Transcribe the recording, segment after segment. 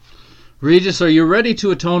Regis, are you ready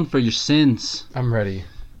to atone for your sins? I'm ready.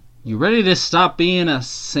 You ready to stop being a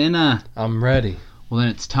sinner? I'm ready. Well, then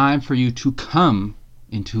it's time for you to come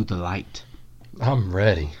into the light. I'm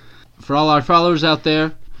ready. For all our followers out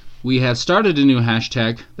there, we have started a new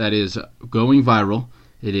hashtag that is going viral.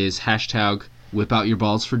 It is hashtag whip out your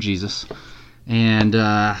balls for Jesus. And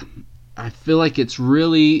I feel like it's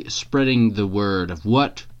really spreading the word of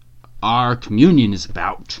what our communion is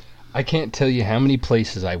about. I can't tell you how many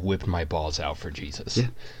places I whipped my balls out for Jesus. Yeah.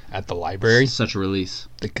 At the library, Such a release.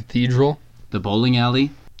 the cathedral. The bowling alley.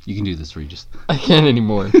 You can do this, Regis. I can't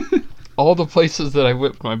anymore. All the places that I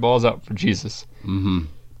whipped my balls out for Jesus. Mm-hmm.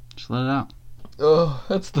 Just let it out. Oh,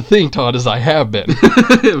 that's the thing, Todd, is I have been.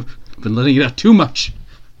 Been letting it out too much.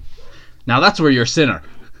 Now that's where you're a sinner.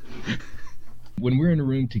 When we're in a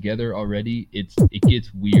room together already, it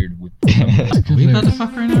gets weird with Can we let the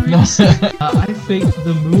fuck right now? No, I faked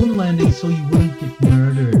the moon landing so you wouldn't get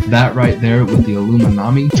murdered. that right there with the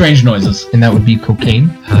Illuminati. Strange noises. And that would be cocaine.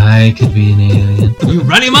 I could be an alien. You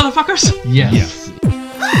ready, motherfuckers? Yes.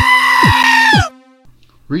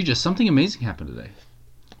 Regis, something amazing happened today.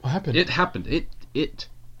 What happened? It happened.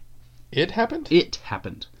 It happened? It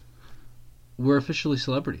happened. We're officially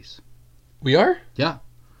celebrities. We are? Yeah.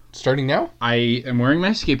 Starting now? I am wearing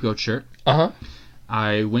my Scapegoat shirt. Uh-huh.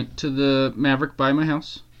 I went to the Maverick by my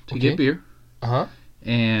house to get beer. Uh-huh.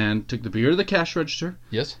 And took the beer to the cash register.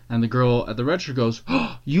 Yes. And the girl at the register goes,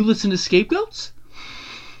 "Oh, you listen to Scapegoats?"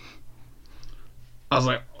 I was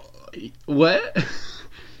like, "What?"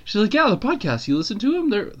 She's like, "Yeah, the podcast. You listen to them?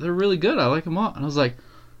 They're really good. I like them a lot." And I was like,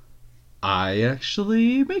 "I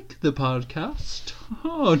actually make the podcast."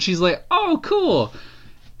 Oh, and she's like, "Oh, cool."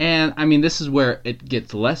 And I mean, this is where it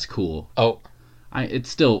gets less cool. Oh. It's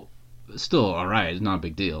still all right. It's not a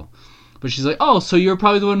big deal. But she's like, "Oh, so you're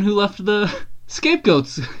probably the one who left the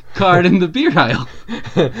Scapegoats card in the beer aisle."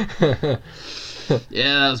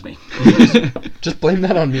 Yeah, that was me. Just blame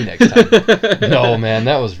that on me next time. No, man,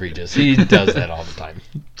 that was Regis. He does that all the time.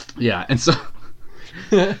 Yeah, and so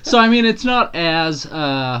I mean, it's not as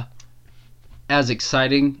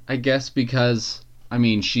exciting, I guess, because I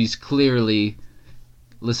mean, she's clearly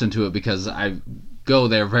listened to it because I go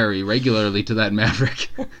there very regularly to that Maverick,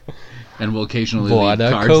 and will occasionally What leave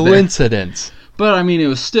a cards coincidence. there. But I mean, it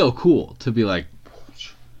was still cool to be like,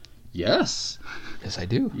 yes, Yes, I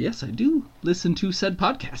do. yes, I do listen to said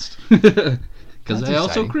podcast because That's I also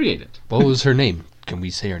exciting. create it. What was her name? Can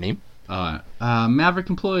we say her name? Maverick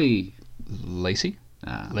employee. Lacey?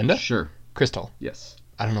 Linda? Sure. Crystal? Yes.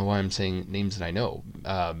 I don't know why I'm saying names that I know.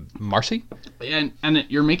 Marcy? And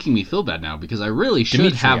you're making me feel bad now because I really should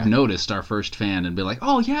Demetria. have noticed our first fan and be like,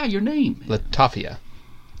 "Oh yeah, your name." Latafia.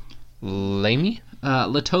 Lamy?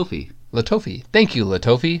 Latofi. Latofi. Thank you,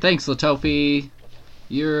 Latofi. Thanks, Latofi.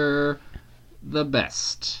 You're the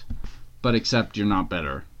best. But except you're not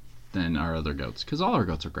better than our other goats. Because all our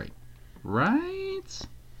goats are great. Right?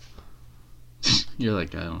 You're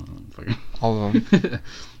like, I don't know. Fucking. All of them.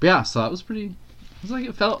 But yeah, so that was pretty... It was like,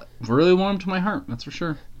 it felt really warm to my heart. That's for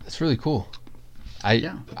sure. That's really cool.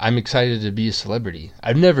 Yeah. I'm excited to be a celebrity.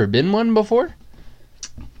 I've never been one before.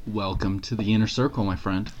 Welcome to the inner circle, my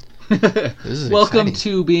friend. This is Welcome exciting.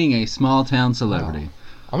 to being a small town celebrity.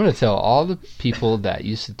 I'm going to tell all the people that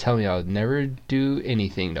used to tell me I would never do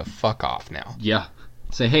anything to fuck off now. Yeah.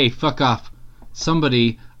 Say, hey, fuck off.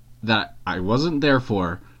 Somebody that I wasn't there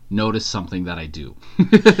for noticed something that I do.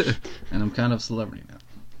 And I'm kind of a celebrity now.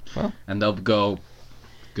 Well. And they'll go,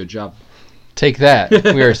 good job. Take that.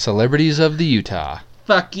 We are celebrities of the Utah.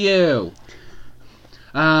 Fuck you.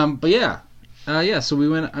 But yeah. So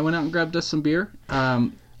I went out and grabbed us some beer.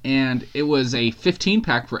 And it was a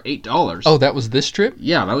 15-pack for $8. Oh, that was this trip?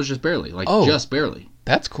 Yeah, that was just barely. Oh. Just barely.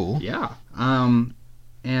 That's cool. Yeah.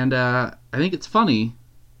 And I think it's funny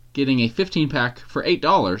getting a 15-pack for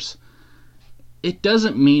 $8. It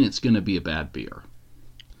doesn't mean it's going to be a bad beer.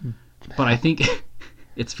 But I think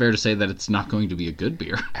it's fair to say that it's not going to be a good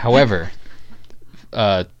beer. However,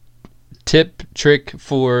 tip trick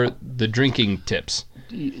for the drinking tips.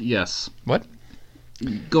 Yes. What?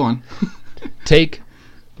 Go on. Take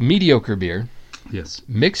mediocre beer, Yes.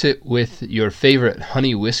 mix it with your favorite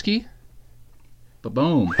honey whiskey. But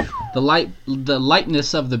boom. The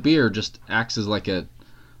lightness of the beer just acts as like a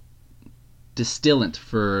distillant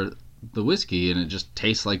for the whiskey, and it just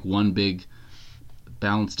tastes like one big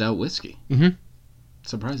balanced out whiskey. Mhm.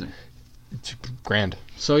 Surprising. It's grand.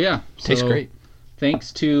 So yeah. Tastes great.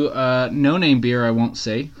 Thanks to no name beer, I won't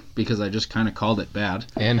say, because I just kind of called it bad.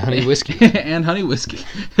 And honey whiskey. And honey whiskey.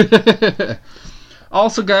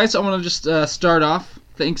 Also, guys, I want to just start off.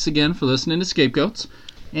 Thanks again for listening to Scapegoats.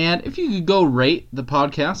 And if you could go rate the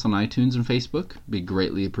podcast on iTunes and Facebook, it'd be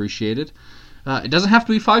greatly appreciated. It doesn't have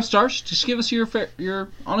to be 5 stars. Just give us your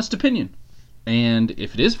honest opinion. And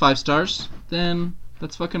if it is 5 stars, then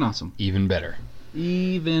that's fucking awesome. Even better.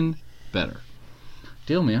 Even better.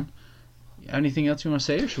 Deal, man. Anything else you want to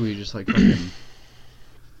say, or should we just like fucking...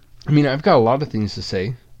 I mean, I've got a lot of things to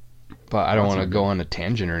say, but I don't That's want to okay. go on a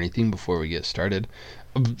tangent or anything before we get started.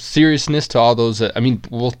 Seriousness to all those that, I mean,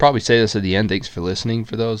 we'll probably say this at the end. Thanks for listening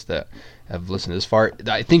for those that have listened this far.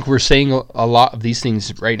 I think we're saying a lot of these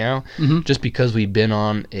things right now just because we've been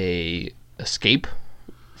on a escape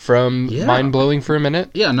from mind-blowing for a minute.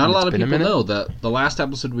 Yeah, not a It's lot of been a people minute. know that the last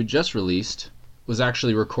episode we just released was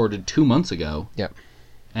actually recorded 2 months ago. Yep.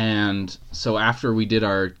 And so after we did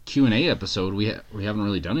our Q&A episode, we haven't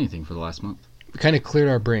really done anything for the last month. We kind of cleared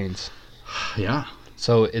our brains. Yeah.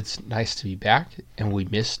 So it's nice to be back, and we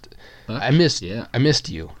missed... But, I missed yeah. I missed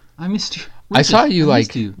you I missed you. I saw you, I missed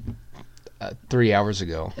like- you. 3 hours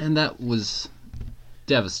ago. And that was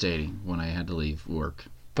devastating when I had to leave work.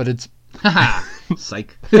 But it's... Haha.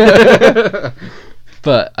 Psych.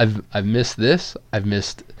 But I've missed this. I've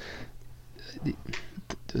missed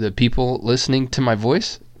the people listening to my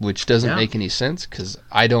voice, which doesn't Yeah. make any sense because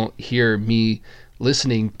I don't hear me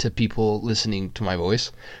listening to people listening to my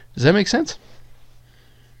voice. Does that make sense?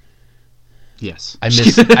 Yes. I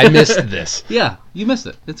missed this, Yeah, you missed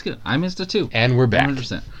it. It's good. I missed it too. and we're back.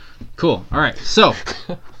 100%. Cool. All right. So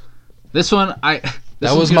this one,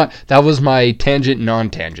 That was my tangent,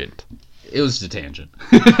 non-tangent. It was a tangent,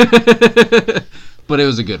 but it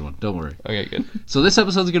was a good one. Don't worry. Okay, good. So this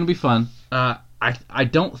episode's gonna be fun. I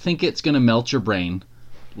don't think it's gonna melt your brain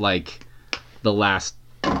like the last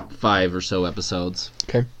 5 or so episodes.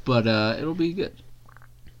 Okay. But it'll be good.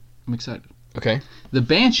 I'm excited. Okay. The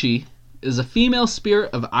Banshee is a female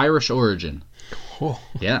spirit of Irish origin. Cool.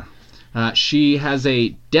 Yeah. She has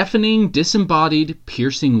a deafening, disembodied,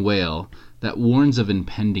 piercing wail that warns of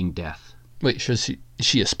impending death. Wait, is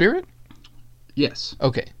she a spirit? Yes.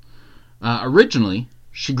 Okay. Originally,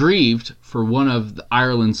 she grieved for one of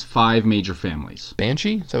Ireland's 5 major families.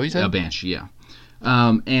 Banshee? Is that what you said? A banshee, yeah.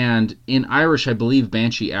 And in Irish, I believe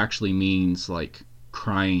banshee actually means like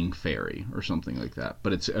crying fairy or something like that.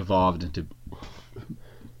 But it's evolved into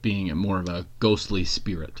being more of a ghostly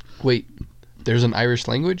spirit. Wait, there's an Irish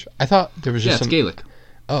language? I thought there was Yeah, just it's Gaelic.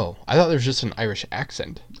 Oh, I thought there was just an Irish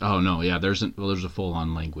accent. Oh no, yeah. There's a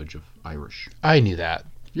full-on language of Irish. I knew that.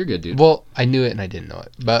 You're good, dude. Well, I knew it and I didn't know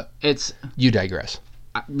it. But It's you digress.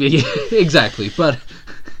 yeah, exactly, but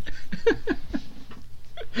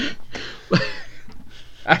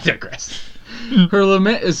I digress. Her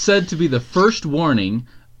lament is said to be the first warning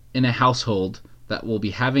in a household that will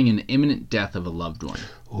be having an imminent death of a loved one.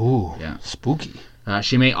 Ooh, Yeah. spooky.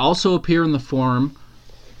 She may also appear in the form,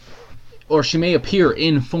 or she may appear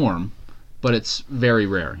in form, but it's very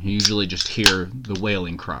rare. You usually just hear the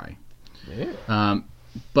wailing cry.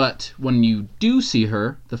 But when you do see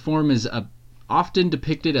her, the form is often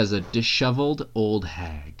depicted as a disheveled old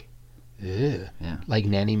hag. Ew. Yeah. Like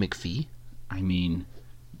Nanny McPhee? I mean,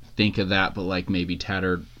 think of that, but like maybe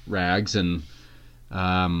tattered rags and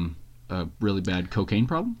a really bad cocaine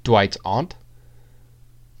problem? Dwight's aunt?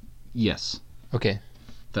 Yes, Okay.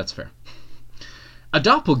 that's fair. A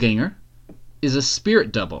doppelganger is a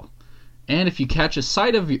spirit double. And if you catch a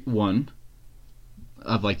sight of one,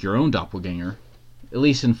 of like your own doppelganger, at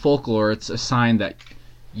least in folklore, it's a sign that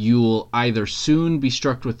you will either soon be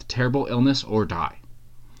struck with terrible illness or die.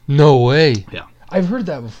 No way. Yeah. I've heard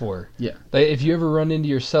that before. Yeah. Like, if you ever run into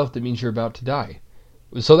yourself, that means you're about to die.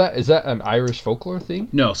 So is that an Irish folklore thing?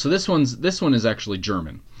 No, so this one is actually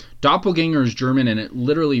German. Doppelganger is German, and it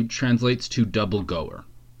literally translates to double goer.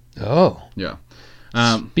 Oh. Yeah.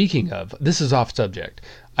 Speaking of, this is off subject.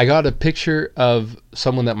 I got a picture of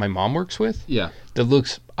someone that my mom works with Yeah. that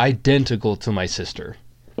looks identical to my sister.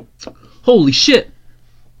 Holy shit!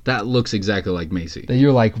 That looks exactly like Macy. That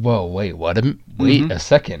you're like, whoa, wait, what? Wait a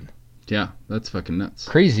second. Yeah, that's fucking nuts.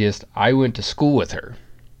 Craziest, I went to school with her.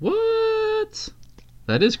 What?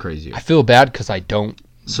 That is crazy. I feel bad because I don't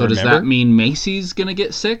So does remember. that mean Macy's gonna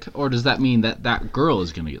get sick, or does that mean that girl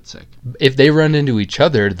is gonna get sick? If they run into each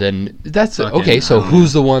other, then that's Fucking, okay. So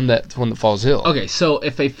who's the one that falls ill? Okay, so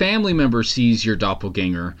if a family member sees your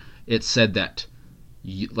doppelganger, it's said that,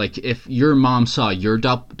 like, if your mom saw your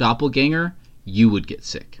doppelganger, you would get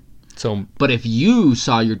sick. So But if you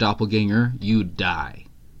saw your doppelganger, you'd die.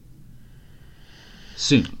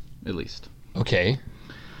 Soon, at least. okay,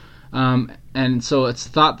 And so it's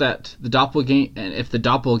thought that the doppelganger, and if the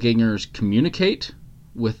doppelgangers communicate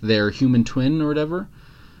with their human twin or whatever,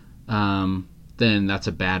 then that's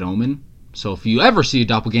a bad omen. So if you ever see a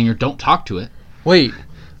doppelganger, don't talk to it. wait.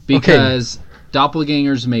 Because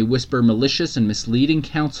doppelgangers may whisper malicious and misleading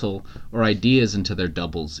counsel or ideas into their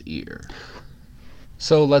double's ear.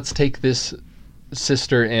 So let's take this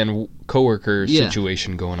sister and coworker Yeah.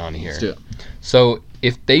 situation going on here. Let's do it. So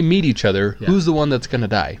if they meet each other, Yeah. who's the one that's going to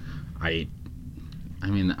die? I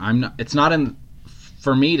mean, I'm not. It's not in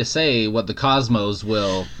for me to say what the cosmos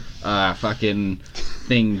will fucking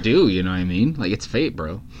thing do. You know what I mean? Like, it's fate,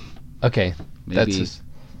 bro. Okay, Maybe.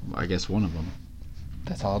 I guess one of them.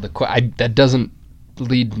 that's all. That doesn't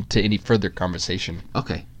lead to any further conversation.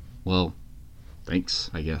 Okay. Well, thanks.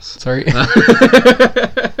 I guess. Sorry.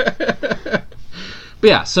 But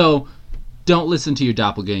yeah, so don't listen to your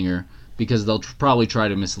doppelganger because they'll probably try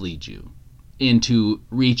to mislead you into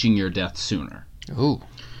reaching your death sooner. Ooh.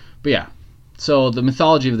 But yeah, so the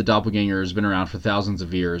mythology of the doppelganger has been around for thousands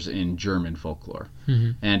of years in German folklore,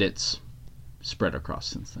 and it's spread across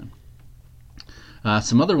since then.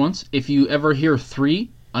 Some other ones: if you ever hear 3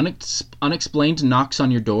 unexplained knocks on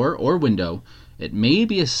your door or window, it may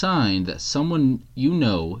be a sign that someone you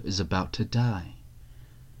know is about to die.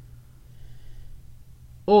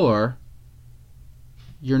 Or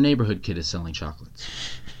your neighborhood kid is selling chocolates.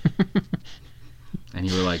 And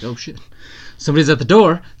you were like, oh shit, somebody's at the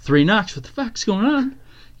door, 3 knocks, what the fuck's going on?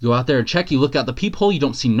 You go out there and check, you look out the peephole, you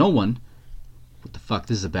don't see no one. What the fuck,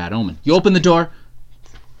 this is a bad omen. You open the door,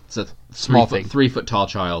 it's a Small 3 foot tall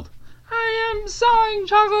child. I am selling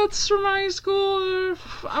chocolates for my school.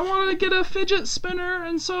 I want to get a fidget spinner,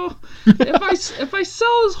 and so if I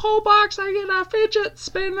sell this whole box, I get a fidget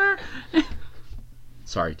spinner.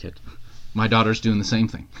 Sorry, kid. My daughter's doing the same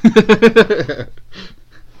thing.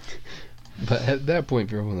 But at that point,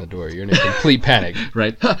 if you're opening the door, you're in a complete panic.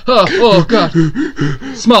 Right? Oh, God.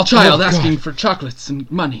 Small child asking for chocolates and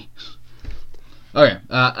money. Okay.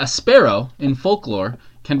 A sparrow in folklore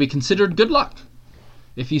can be considered good luck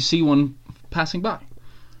if you see one passing by.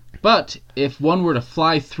 But if one were to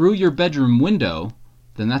fly through your bedroom window,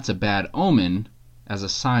 then that's a bad omen as a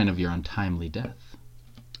sign of your untimely death.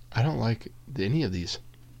 I don't like any of these.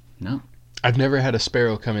 No. I've never had a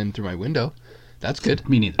sparrow come in through my window. That's good.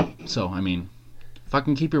 Me neither. So, I mean,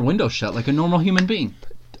 fucking keep your window shut like a normal human being.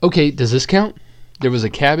 Okay, does this count? There was a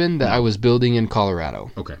cabin that I was building in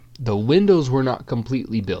Colorado. Okay. The windows were not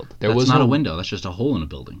completely built. That's was not no a window. That's just a hole in a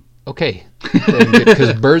building. Okay.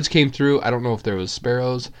 Because birds came through. I don't know if there was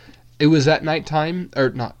sparrows. It was at nighttime, or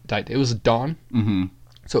not night. It was dawn. Mm-hmm.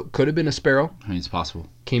 So it could have been a sparrow. I mean, it's possible.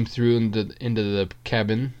 Came through into the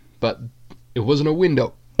cabin, but it wasn't a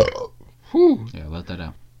window. Whew. Yeah, let that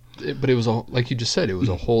out. But it was like you just said, it was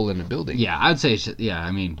a hole in a building. Yeah, I'd say,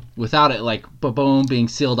 I mean, without it, like, boom, being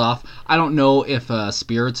sealed off, I don't know if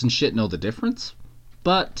spirits and shit know the difference,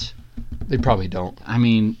 but, They probably don't. I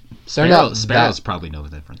mean, They're not sparrows that- probably know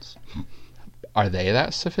the difference. Are they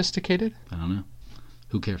that sophisticated? I don't know.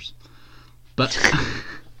 Who cares? But,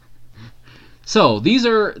 so, these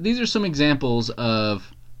are some examples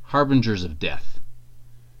of harbingers of death.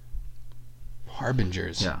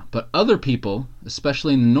 Harbingers. Yeah, but other people,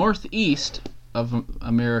 especially in the northeast of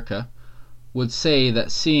America, would say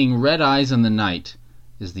that seeing red eyes in the night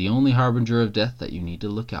is the only harbinger of death that you need to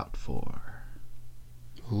look out for.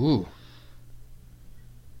 Ooh.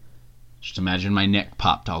 Just imagine my neck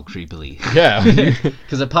popped all creepily. Yeah.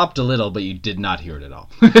 Because it popped a little, but you did not hear it at all.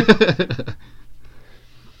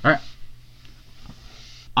 All right.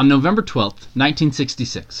 On November 12th,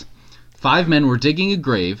 1966, 5 men were digging a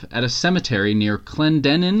grave at a cemetery near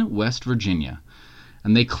Clendenin, West Virginia,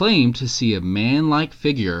 and they claimed to see a man-like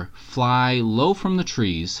figure fly low from the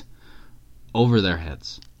trees over their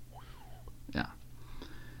heads. Yeah.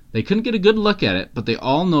 They couldn't get a good look at it, but they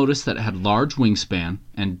all noticed that it had large wingspan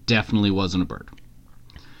and definitely wasn't a bird.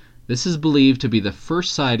 This is believed to be the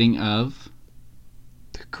first sighting of...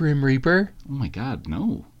 The Grim Reaper? Oh my god,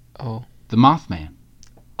 no. Oh. The Mothman.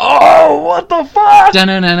 Oh, what the fuck?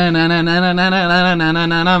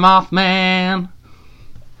 Mothman.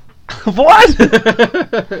 What?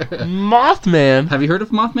 Mothman? Have you heard of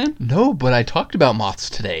Mothman? No, but I talked about moths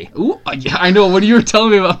today. Ooh, yeah, I know. When you were telling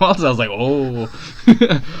me about moths, I was like, oh.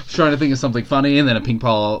 I was trying to think of something funny, and then a ping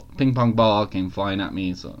pong ball came flying at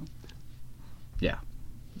me, so... Yeah.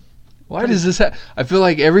 Why does this happen? I feel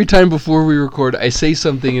like every time before we record, I say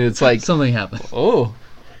something and it's like, Something happened. oh.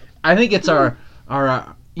 I think it's our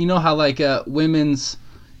you know how, like, women's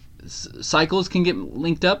cycles can get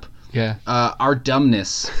linked up? Yeah. Our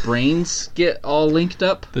dumbness brains get all linked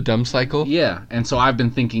up. The dumb cycle? Yeah, and so I've been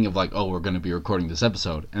thinking of, like, oh, we're going to be recording this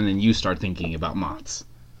episode, and then you start thinking about moths.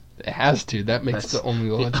 It has to. That makes That's- the only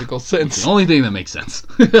logical It's sense. the only thing that makes sense.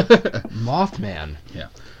 Mothman. Yeah.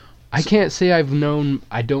 I can't say I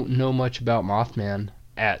don't know much about Mothman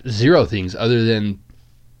at zero things other than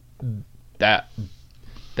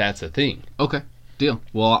that's a thing. Okay, deal.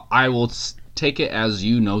 Well, I will take it as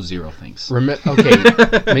you know zero things.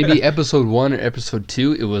 Okay, maybe episode 1 or episode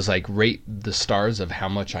 2, it was like rate the stars of how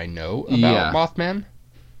much I know about Yeah. Mothman.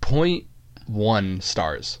 0.1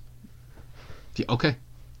 stars. Yeah, okay,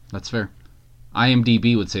 that's fair.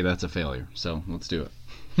 IMDb would say that's a failure, so let's do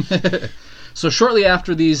it. So shortly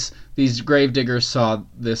after these gravediggers saw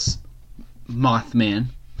this Mothman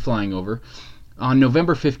flying over, on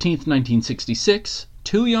November 15th, 1966,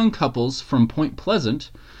 two young couples from Point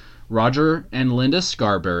Pleasant, Roger and Linda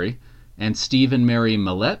Scarberry and Steve and Mary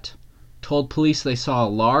Millette, told police they saw a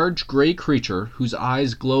large gray creature whose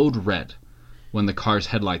eyes glowed red when the car's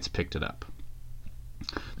headlights picked it up.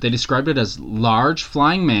 They described it as large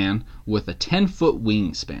flying man with a 10-foot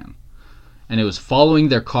wingspan, and it was following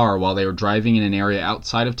their car while they were driving in an area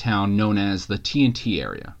outside of town known as the TNT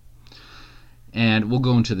area. And we'll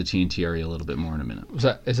go into the TNT area a little bit more in a minute.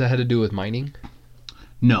 Is that had to do with mining?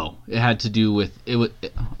 No, it had to do with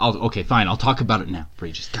okay, fine. I'll talk about it now.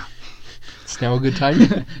 Regis, go. It's now a good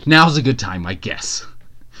time. Now's a good time, I guess.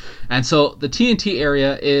 And so the TNT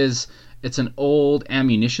area it's an old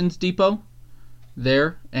ammunitions depot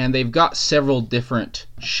there, and they've got several different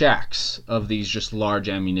shacks of these just large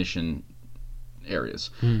ammunition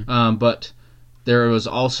areas. But there was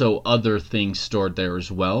also other things stored there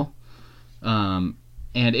as well. And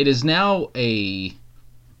it is now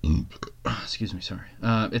excuse me, sorry.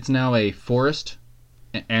 It's now a forest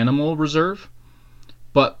animal reserve,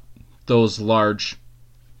 but those large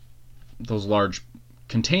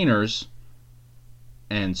containers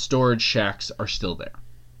and storage shacks are still there.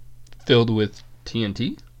 Filled with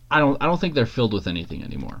TNT? I don't think they're filled with anything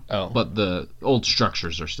anymore. Oh. But the old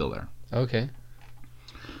structures are still there. Okay.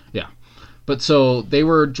 Yeah. But so they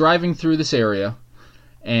were driving through this area,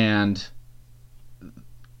 and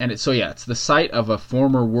it's the site of a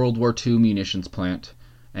former World War II munitions plant.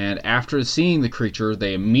 And after seeing the creature,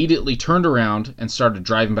 they immediately turned around and started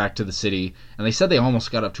driving back to the city. And they said they almost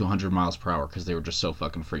got up to 100 miles per hour because they were just so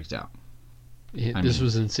fucking freaked out. This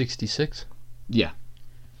was in 66? Yeah.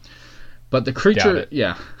 But the creature, Doubt it.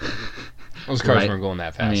 yeah. Those cars Right. weren't going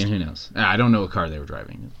that fast. I mean, who knows? I don't know what car they were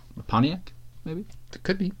driving. A Pontiac, maybe? It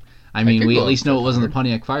could be. I mean, could we go at least up know to it wasn't the 100.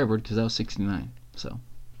 Pontiac Firebird because that was 69. So,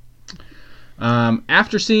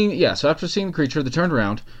 after seeing the creature, they turned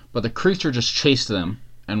around, but the creature just chased them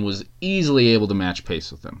and was easily able to match pace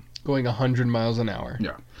with them. Going 100 miles an hour.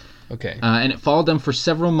 Yeah. Okay. And it followed them for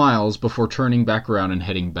several miles before turning back around and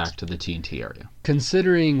heading back to the TNT area.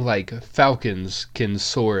 Considering, like, falcons can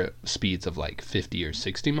soar at speeds of, like, 50 or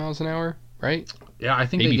 60 miles an hour, right? Yeah, I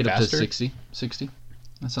think Maybe they get faster? up to 60.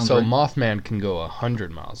 That sounds So right. Mothman can go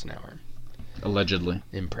 100 miles an hour. Allegedly.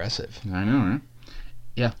 Impressive. I know, right?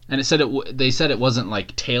 Yeah, and it said they said it wasn't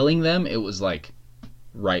like tailing them; it was like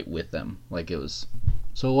right with them, like it was.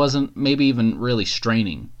 So it wasn't maybe even really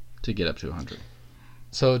straining to get up to 100.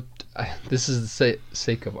 So this is the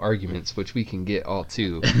sake of arguments, which we can get all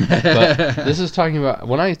to. But this is talking about,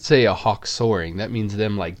 when I say a hawk soaring, that means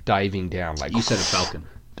them like diving down. Like You said a falcon.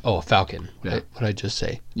 Oh, a falcon. Yeah. What did I just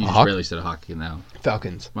say? You A just hawk? barely said a hawk now.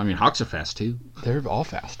 Falcons. I mean, hawks are fast too. They're all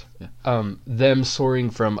fast. Yeah. Them soaring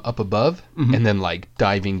from up above and then like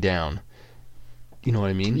diving down. You know what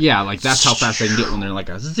I mean? Yeah, like that's how fast they can get when they're like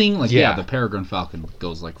a zing. Like yeah, Yeah. the peregrine falcon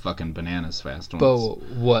goes like fucking bananas fast. But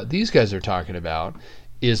what these guys are talking about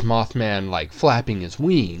is Mothman like flapping his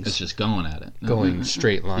wings, It's just going at it, going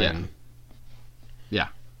straight line. Yeah.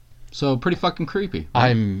 So pretty fucking creepy.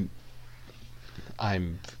 I'm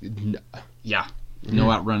Yeah,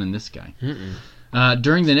 no outrunning this guy.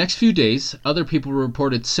 During the next few days, other people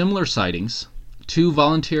reported similar sightings. Two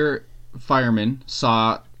volunteer firemen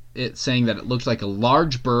saw it, saying that it looked like a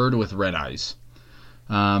large bird with red eyes.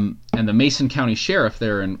 And the Mason County Sheriff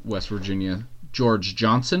there in West Virginia, George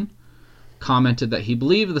Johnson, commented that he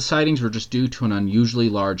believed the sightings were just due to an unusually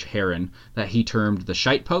large heron that he termed the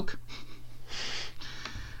shite poke.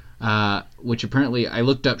 Which apparently, I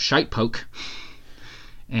looked up shite poke,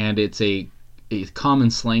 and it's a common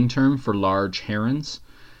slang term for large herons,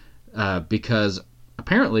 because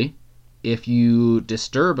apparently if you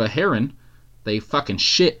disturb a heron, they fucking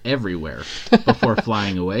shit everywhere before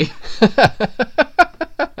flying away.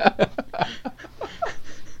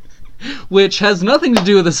 Which has nothing to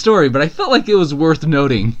do with the story, but I felt like it was worth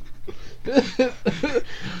noting that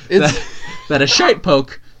a shite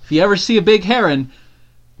poke, if you ever see a big heron,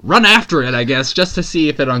 run after it, I guess, just to see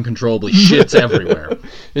if it uncontrollably shits everywhere.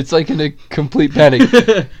 It's like in a complete panic.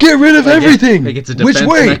 Get rid of everything. Like it's a Which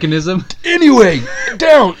defense way? mechanism. Anyway,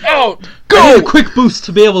 down, out, I need go. a quick boost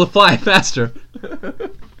to be able to fly faster.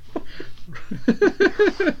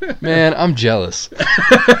 Man, I'm jealous.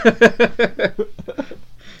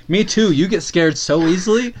 Me too. You get scared so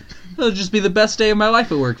easily. It'll just be the best day of my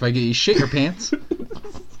life at work if I get you shit your pants.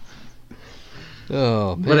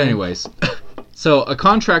 Oh, man. But anyways, so a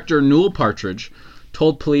contractor, Newell Partridge,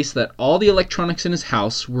 told police that all the electronics in his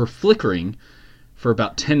house were flickering for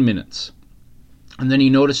about 10 minutes. And then he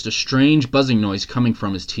noticed a strange buzzing noise coming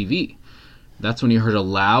from his TV. That's when he heard a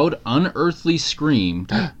loud, unearthly scream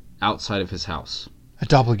outside of his house. A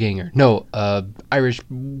doppelganger. No, Irish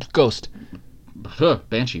ghost.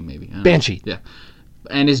 Banshee, maybe. I don't know. Banshee. Yeah.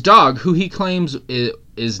 And his dog, who he claims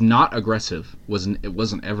is not aggressive, it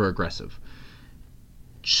wasn't ever aggressive,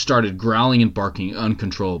 started growling and barking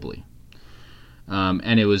uncontrollably.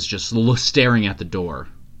 And it was just staring at the door,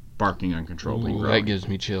 barking uncontrollably. Ooh, that gives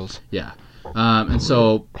me chills. Yeah. And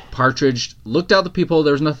so Partridge looked out the peephole.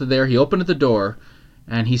 There was nothing there. He opened the door,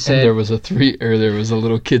 and he said, And there was a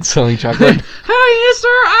little kid selling chocolate. "Hey, sir,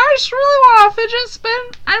 I just really want a fidget spin.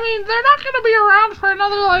 I mean, they're not going to be around for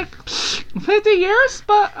another, 50 years,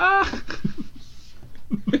 but,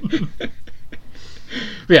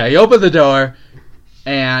 Yeah, he opened the door,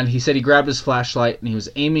 and he said he grabbed his flashlight, and he was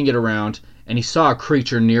aiming it around, and he saw a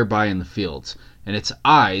creature nearby in the fields. And its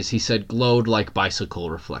eyes, he said, glowed like bicycle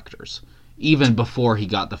reflectors. Even before he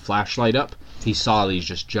got the flashlight up, he saw these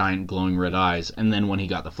just giant glowing red eyes. And then when he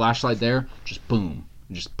got the flashlight there, just boom,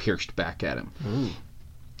 just pierced back at him. Ooh.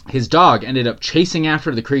 His dog ended up chasing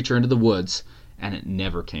after the creature into the woods, and it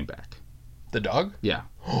never came back. The dog? Yeah.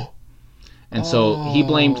 And so he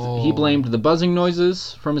blamed the buzzing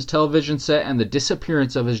noises from his television set and the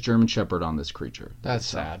disappearance of his German Shepherd on this creature. That's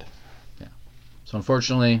sad. So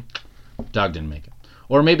unfortunately, dog didn't make it.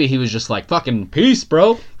 Or maybe he was just like, fucking peace,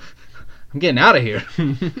 bro. I'm getting out of here.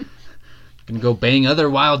 Gonna go bang other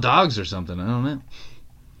wild dogs or something. I don't know.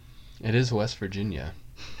 It is West Virginia.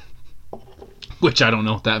 Which I don't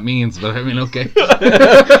know what that means, but I mean, okay.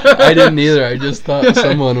 I didn't either. I just thought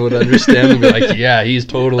someone would understand and be like, yeah, he's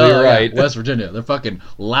totally right. Yeah, West Virginia. They're fucking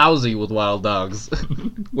lousy with wild dogs.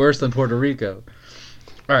 Worse than Puerto Rico.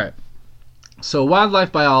 All right. So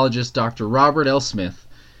wildlife biologist Dr. Robert L. Smith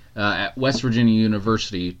at West Virginia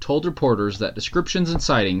University told reporters that descriptions and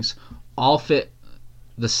sightings all fit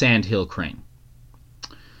the sandhill crane.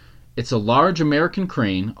 It's a large American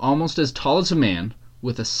crane, almost as tall as a man,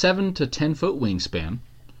 with a 7 to 10 foot wingspan,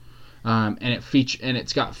 and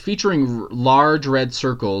it's got featuring large red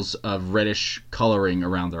circles of reddish coloring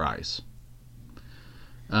around their eyes.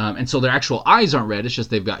 And so their actual eyes aren't red; it's just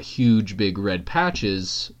they've got huge, big red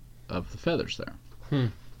patches of the feathers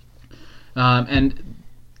there. And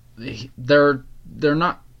they're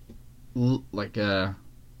not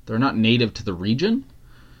they're not native to the region.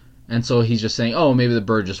 And so he's just saying, oh, maybe the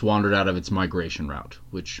bird just wandered out of its migration route,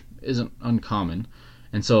 which isn't uncommon.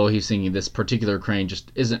 And so he's thinking this particular crane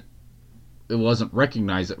it wasn't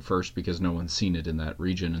recognized at first because no one's seen it in that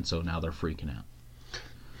region, and so now they're freaking out.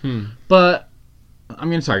 But I'm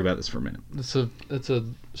going to talk about this for a minute. That's a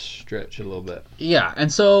stretch a little bit. Yeah,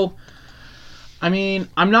 and so, I mean,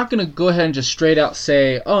 I'm not going to go ahead and just straight out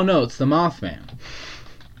say, oh no, it's the Mothman.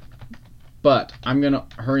 But I'm going to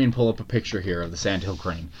hurry and pull up a picture here of the sandhill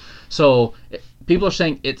crane. So, people are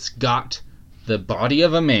saying it's got the body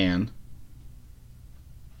of a man.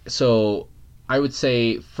 So, I would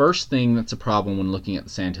say first thing that's a problem when looking at the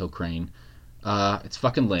sandhill crane, it's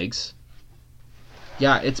fucking legs.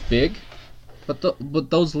 Yeah, it's big, but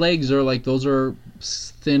those legs are those are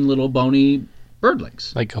thin little bony bird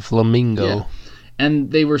legs. Like a flamingo. Yeah. And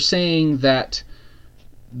they were saying that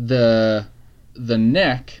the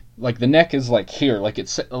neck, the neck is here,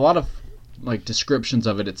 it's a lot of descriptions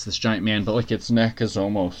of it. It's this giant man, but its neck is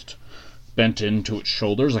almost bent into its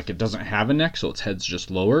shoulders, it doesn't have a neck, so its head's just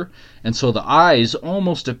lower, and so the eyes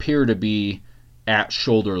almost appear to be at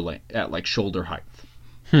shoulder length, at shoulder height.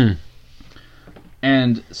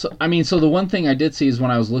 And so so the one thing I did see is when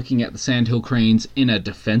I was looking at the sandhill cranes in a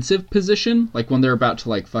defensive position, when they're about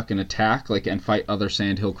to fucking attack and fight other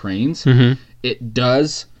sandhill cranes, it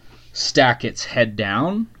does stack its head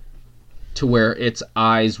down to where its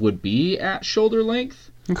eyes would be at shoulder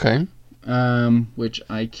length. Okay. Which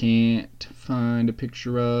I can't find a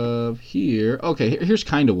picture of here. Okay, here's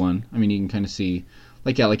kind of one. I mean, you can kind of see,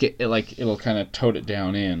 it'll kind of tote it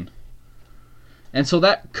down in. And so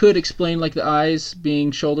that could explain, the eyes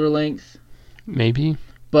being shoulder length. Maybe.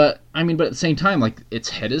 But at the same time, its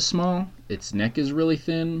head is small, its neck is really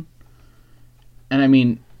thin.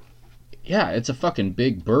 And yeah, it's a fucking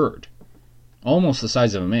big bird. Almost the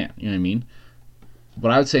size of a man, you know what I mean?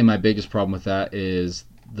 But I would say my biggest problem with that is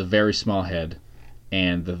the very small head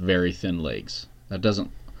and the very thin legs.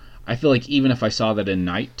 I feel even if I saw that in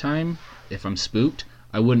nighttime, if I'm spooked,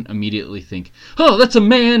 I wouldn't immediately think, oh, that's a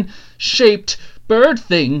man-shaped bird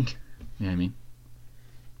thing. You know what I mean?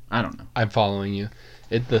 I don't know. I'm following you.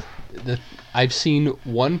 I've seen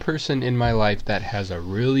one person in my life that has a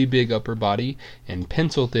really big upper body and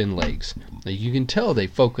pencil-thin legs. Like, you can tell they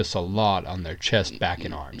focus a lot on their chest, back,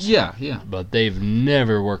 and arms. Yeah. But they've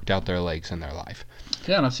never worked out their legs in their life.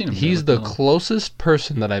 Yeah, and I've seen him. He's the closest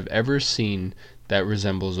person that I've ever seen that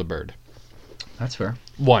resembles a bird. That's fair.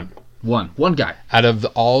 One guy. out of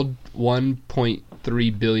all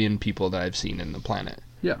 1.3 billion people that I've seen in the planet.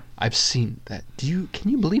 Yeah. I've seen that.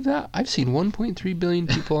 Can you believe that? I've seen 1.3 billion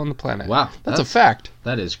people on the planet. Wow. That's a fact.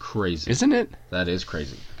 That is crazy. Isn't it? That is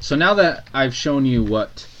crazy. So now that I've shown you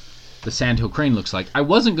what the sandhill crane looks like, I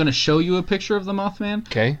wasn't going to show you a picture of the Mothman.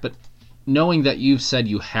 Okay. But knowing that you've said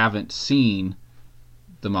you haven't seen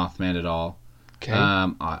the Mothman at all, Okay.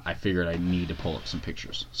 I figured I need to pull up some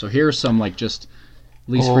pictures. So here's some, like, just at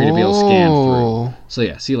least for you to be able to scan through. So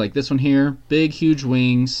yeah, see, like this one here, big, huge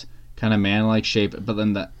wings, kind of man-like shape, but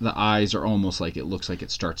then the eyes are almost like it looks like it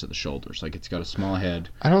starts at the shoulders, like it's got a small head.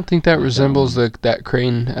 I don't think that resembles that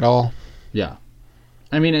crane at all. Yeah.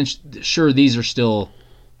 I mean, and sure, these are still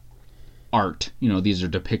art. You know, these are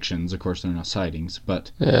depictions. Of course, they're not sightings. But,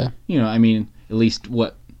 Yeah. you know, I mean, at least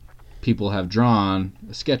what people have drawn,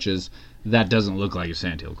 sketches, that doesn't look like a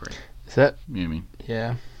sandhill crane. Is that? You know what I mean?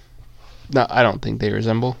 Yeah. No, I don't think they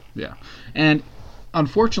resemble. Yeah. And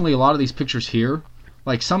unfortunately, a lot of these pictures here,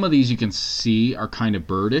 like some of these you can see are kind of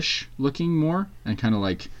birdish looking more and kind of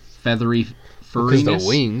like feathery furriness. Because the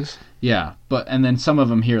wings. Yeah, and then some of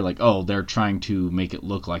them here, like, oh, they're trying to make it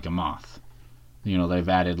look like a moth. You know, they've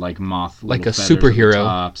added like moth, like a feathers at the superhero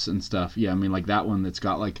tops and stuff. Yeah, I mean, like that one that's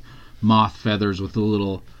got like moth feathers with the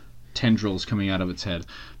little tendrils coming out of its head.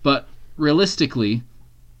 But realistically,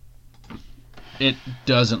 it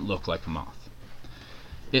doesn't look like a moth.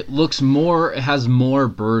 It has more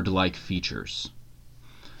bird-like features.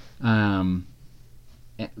 But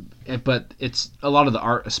it's a lot of the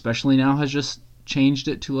art, especially now, has just changed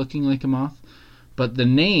it to looking like a moth. But the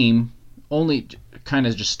name only kind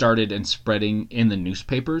of just started and spreading in the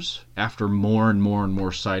newspapers after more and more and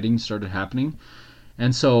more sightings started happening.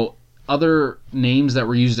 And so other names that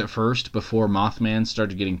were used at first before Mothman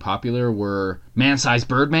started getting popular were Man-Sized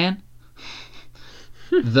Birdman,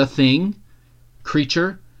 The Thing,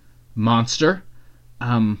 Creature, Monster.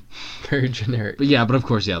 very generic. But of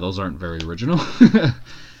course, those aren't very original.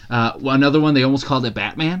 Another one, they almost called it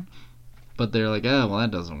Batman. But they're like, oh, well,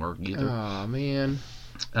 that doesn't work either. Oh, man.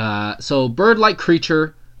 So bird-like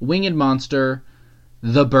creature, winged monster,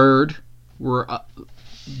 the bird were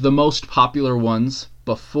the most popular ones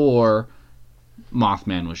before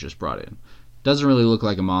Mothman was just brought in. Doesn't really look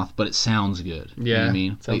like a moth, but it sounds good. Yeah, you know what I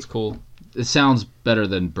mean? sounds cool. It sounds better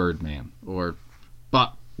than Birdman or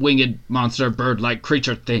winged monster, bird-like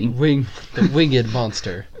creature thing. The winged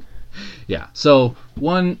monster. Yeah. So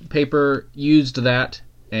one paper used that,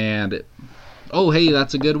 and hey,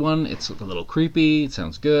 that's a good one. It's a little creepy. It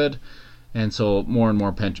sounds good. And so more and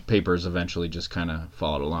more papers eventually just kind of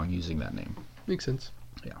followed along using that name. Makes sense.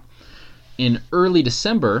 Yeah. In early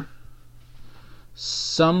December,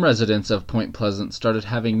 some residents of Point Pleasant started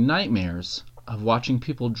having nightmares of watching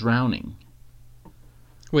people drowning.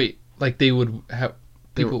 Wait, like they would have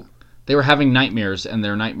people... They were having nightmares, and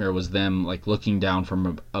their nightmare was them like looking down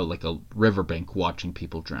from a riverbank watching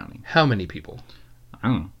people drowning. How many people? I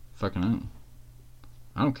don't know. Fucking I don't know.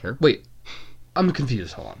 I don't care. Wait, I'm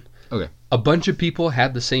confused. Hold on. Okay. A bunch of people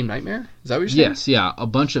had the same nightmare? Is that what you're saying? Yes, yeah. A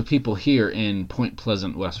bunch of people here in Point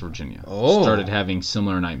Pleasant, West Virginia, started having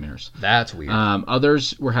similar nightmares. That's weird.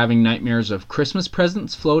 Others were having nightmares of Christmas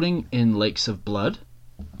presents floating in lakes of blood.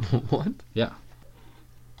 What? Yeah.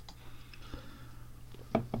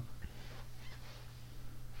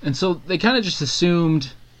 And so they kind of just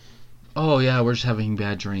assumed, oh yeah, we're just having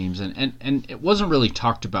bad dreams, and it wasn't really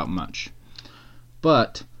talked about much.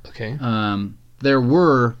 But okay. There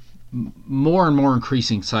were more and more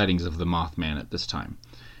increasing sightings of the Mothman at this time.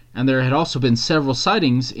 And there had also been several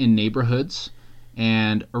sightings in neighborhoods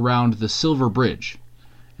and around the Silver Bridge.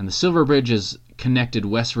 And the Silver Bridge is connected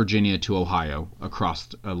West Virginia to Ohio across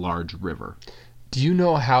a large river. Do you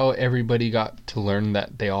know how everybody got to learn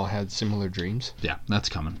that they all had similar dreams? Yeah, that's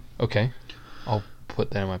coming. Okay. I'll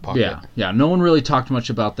put that in my pocket. Yeah. No one really talked much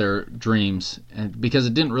about their dreams, and because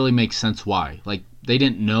it didn't really make sense why. Like, they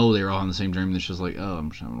didn't know they were all in the same dream. It's just like, oh,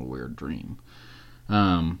 I'm just having a weird dream.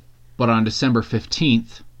 But on December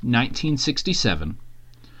 15th, 1967,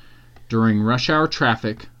 during rush hour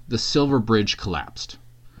traffic, the Silver Bridge collapsed.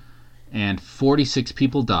 And 46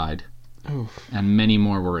 people died, Oof. and many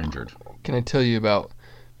more were injured. Can I tell you about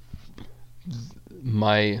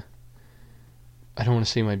my I don't want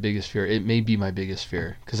to say my biggest fear. It may be my biggest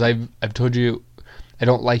fear because I've told you I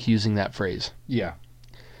don't like using that phrase. Yeah.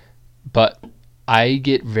 But I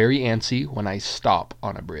get very antsy when I stop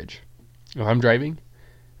on a bridge. If I'm driving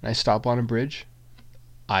and I stop on a bridge,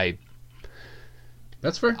 I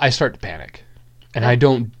That's fair. start to panic. And I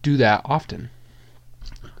don't do that often.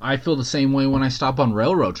 I feel the same way when I stop on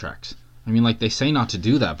railroad tracks. I mean, like, they say not to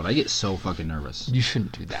do that, but I get so fucking nervous. You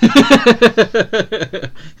shouldn't do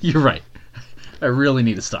that. You're right. I really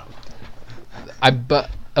need to stop.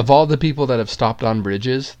 But of all the people that have stopped on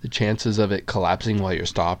bridges, the chances of it collapsing while you're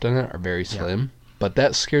stopped on it are very slim. But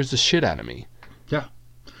that scares the shit out of me. Yeah.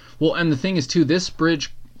 Well, and the thing is, too, this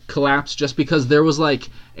bridge collapsed just because there was, like,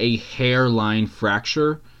 a hairline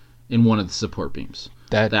fracture in one of the support beams.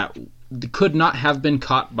 That could not have been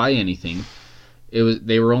caught by anything.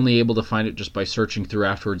 They were only able to find it just by searching through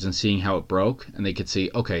afterwards and seeing how it broke, and they could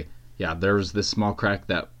see, okay, yeah, there was this small crack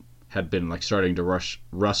that had been like starting to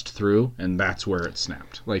rust through, and that's where it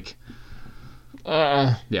snapped. Like,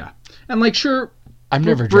 yeah, and like, sure, I'm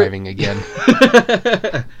never driving again.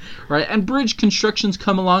 Right, and bridge construction's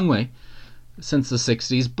come a long way since the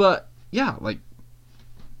 '60s, but yeah, like,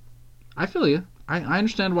 I feel you. I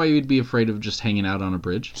understand why you'd be afraid of just hanging out on a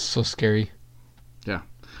bridge. So scary. Yeah.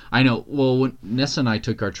 I know. Well, when Nessa and I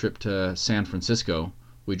took our trip to San Francisco,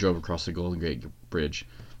 we drove across the Golden Gate Bridge,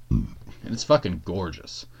 and it's fucking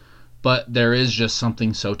gorgeous. But there is just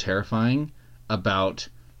something so terrifying about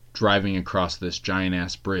driving across this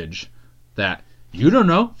giant-ass bridge that, you don't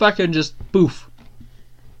know, fucking just poof.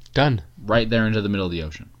 Done. Right there into the middle of the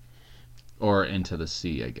ocean. Or into the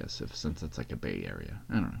sea, I guess, since it's like a bay area.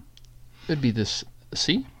 I don't know. It'd be this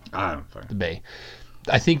sea? I don't know. The bay.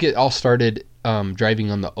 I think it all started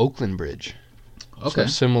driving on the Oakland Bridge. Okay. So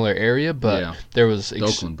similar area, but there was The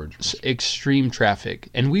Oakland Bridge. extreme traffic.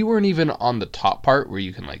 And we weren't even on the top part where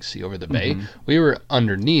you can like see over the bay. We were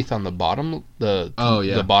underneath on the bottom, the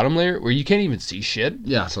bottom layer where you can't even see shit.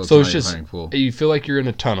 Yeah, so it's just, you feel like you're in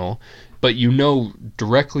a tunnel, but you know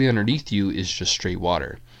directly underneath you is just straight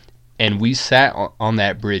water. And we sat on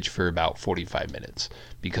that bridge for about 45 minutes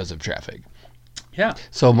because of traffic. Yeah.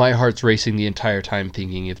 So my heart's racing the entire time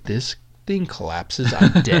thinking if this thing collapses,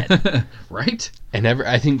 I'm dead. Right? And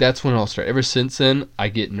I think that's when I'll start. Ever since then, I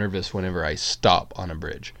get nervous whenever I stop on a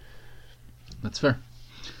bridge. That's fair.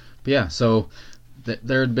 But yeah, so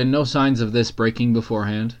there had been no signs of this breaking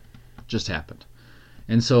beforehand. It just happened.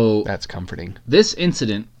 And so That's comforting. this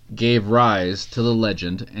incident gave rise to the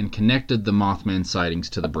legend and connected the Mothman sightings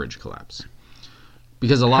to the bridge collapse.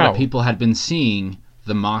 Because a lot of people had been seeing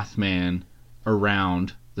the Mothman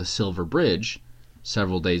around the Silver Bridge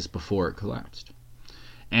several days before it collapsed.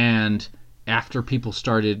 And after people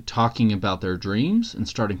started talking about their dreams and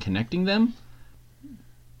started connecting them,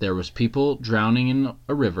 there was people drowning in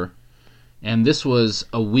a river. And this was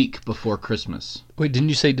a week before Christmas. Wait, didn't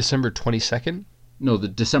you say December 22nd? No, the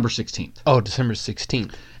December 16th. Oh, December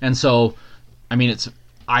 16th. And so, I mean,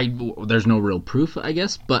 there's no real proof, I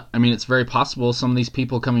guess, but I mean, it's very possible some of these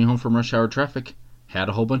people coming home from rush hour traffic had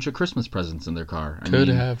a whole bunch of Christmas presents in their car. Could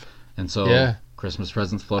have. And so, Christmas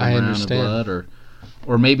presents floating around in understand. blood,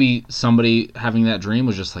 or maybe somebody having that dream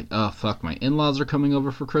was just like, oh, fuck, my in-laws are coming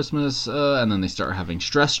over for Christmas, and then they start having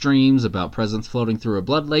stress dreams about presents floating through a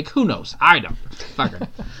blood lake. Who knows? I don't. Fucker.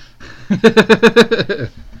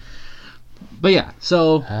 But yeah,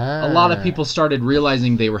 so a lot of people started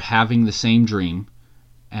realizing they were having the same dream,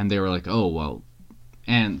 and they were like, oh, well.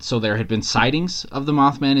 And so there had been sightings of the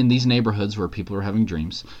Mothman in these neighborhoods where people were having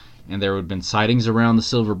dreams, and there had been sightings around the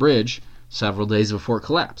Silver Bridge several days before it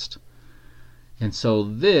collapsed. And so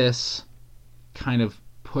this kind of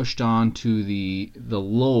pushed on to the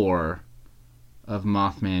lore of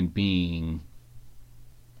Mothman being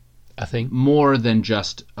I think more than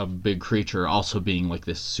just a big creature, also being like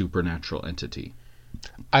this supernatural entity.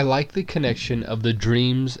 I like the connection of the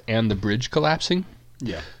dreams and the bridge collapsing.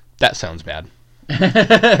 Yeah. That sounds bad.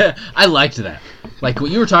 I liked that. Like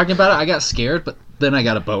when you were talking about it, I got scared, but then I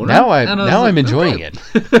got a boner. Now I'm enjoying it.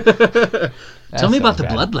 Tell me about the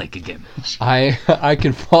blood lake again. I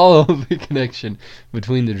can follow the connection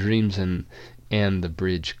between the dreams and the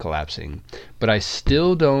bridge collapsing, but I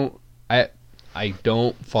still don't. I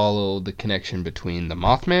don't follow the connection between the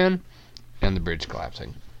Mothman and the bridge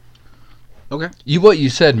collapsing. Okay. What you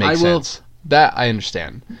said makes I will- sense. That I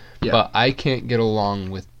understand. Yeah. But I can't get along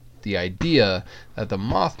with the idea that the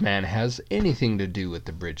Mothman has anything to do with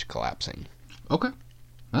the bridge collapsing. Okay,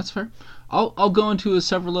 that's fair. I'll go into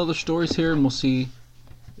several other stories here, and we'll see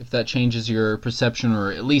if that changes your perception,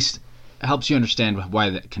 or at least helps you understand why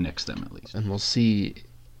that connects them, at least. And we'll see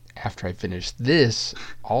after I finish this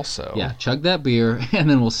also. Yeah, chug that beer, and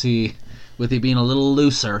then we'll see with it being a little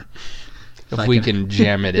looser. If we can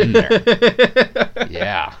jam it in there.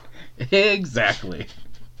 Yeah. Exactly.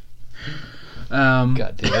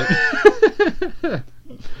 God damn it.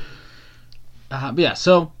 But yeah,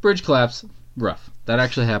 so bridge collapse, rough. That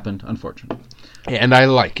actually happened, unfortunately. And I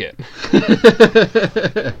like it.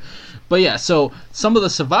 But yeah, so some of the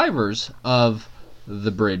survivors of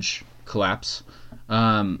the bridge collapse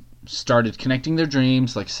started connecting their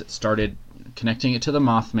dreams, like started connecting it to the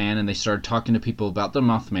Mothman, and they started talking to people about the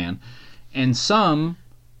Mothman. And some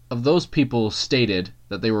of those people stated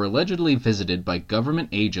that they were allegedly visited by government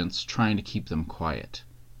agents trying to keep them quiet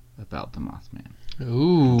about the Mothman.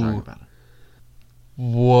 Ooh. Talk about it.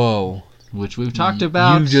 Whoa. Which we've talked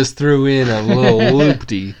about. You just threw in a little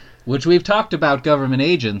loopty. Which we've talked about government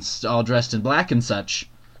agents all dressed in black and such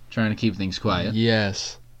trying to keep things quiet.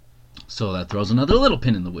 Yes. So that throws another little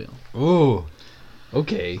pin in the wheel. Ooh.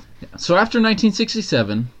 Okay. So after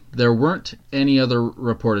 1967, there weren't any other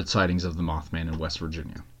reported sightings of the Mothman in West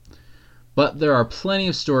Virginia. But there are plenty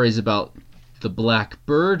of stories about the Black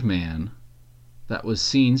Bird Man that was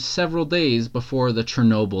seen several days before the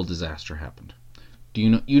Chernobyl disaster happened. Do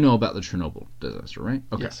you know about the Chernobyl disaster, right?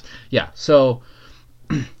 Okay. Yes. Yeah. So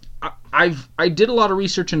I did a lot of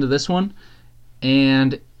research into this one,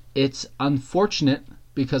 and it's unfortunate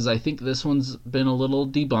because I think this one's been a little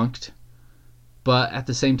debunked, but at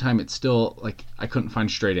the same time it's still like I couldn't find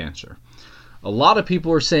a straight answer. A lot of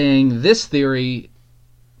people are saying this theory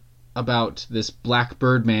about this Black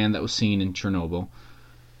Bird Man that was seen in Chernobyl.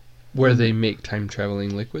 Where they make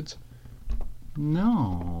time-traveling liquids?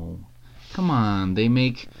 No. Come on, they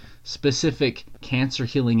make specific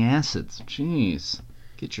cancer-healing acids. Jeez.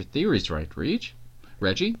 Get your theories right,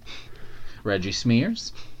 Reggie? Reggie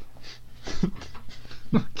Smears?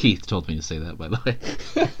 Keith told me to say that, by the way.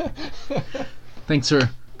 Thanks for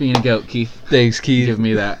being a goat, Keith. Thanks, Keith. Give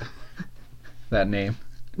me that name.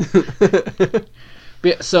 But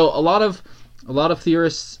yeah, so a lot of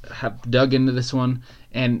theorists have dug into this one,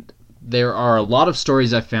 and there are a lot of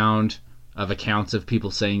stories I found of accounts of people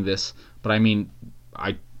saying this, but I mean,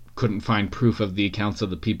 I couldn't find proof of the accounts of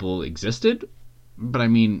the people existed. But I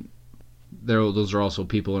mean, those are also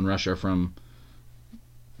people in Russia from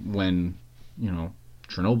when,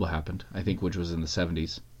 Chernobyl happened, I think, which was in the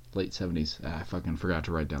 70s, late 70s. I fucking forgot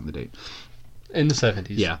to write down the date. In the 70s.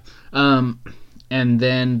 Yeah. And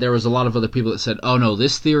then there was a lot of other people that said, oh no,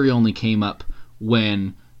 this theory only came up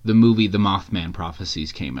when the movie The Mothman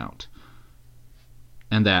Prophecies came out.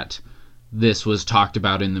 And that this was talked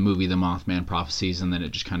about in the movie The Mothman Prophecies, and then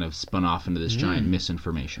it just kind of spun off into this giant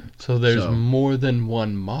misinformation. So there's more than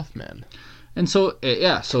one Mothman. And so,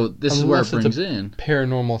 so this is where it brings in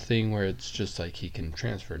paranormal thing where it's just like he can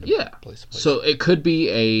transfer to place to place. So it could be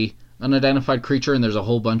a unidentified creature, and there's a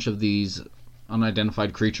whole bunch of these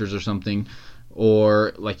unidentified creatures or something.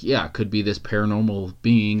 Or, it could be this paranormal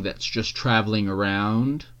being that's just traveling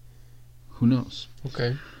around. Who knows?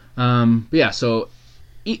 Okay. But yeah, so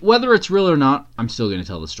whether it's real or not, I'm still going to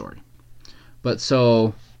tell the story. But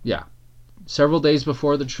so, yeah. Several days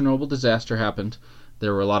before the Chernobyl disaster happened,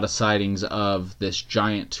 there were a lot of sightings of this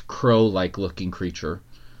giant crow-like looking creature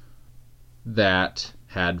that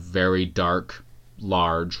had very dark,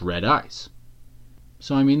 large red eyes.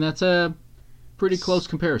 So, I mean, that's a pretty close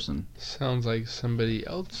comparison. Sounds like somebody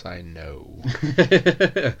else I know.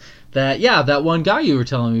 That one guy you were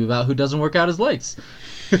telling me about who doesn't work out his lights.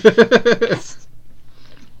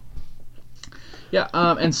 Yeah,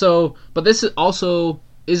 and so, but this also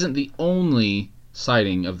isn't the only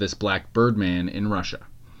sighting of this Black Bird Man in Russia.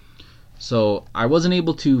 So I wasn't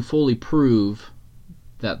able to fully prove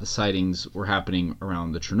that the sightings were happening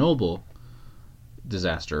around the Chernobyl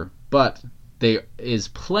disaster, but there is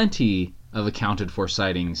plenty of accounted for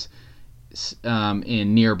sightings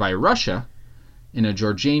in nearby Russia. In a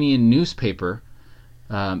Georgian newspaper,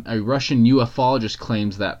 a Russian ufologist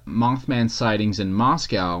claims that Mothman sightings in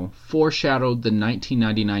Moscow foreshadowed the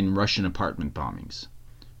 1999 Russian apartment bombings.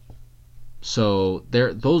 So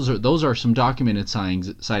those are some documented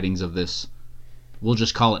sightings of this. We'll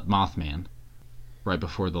just call it Mothman, right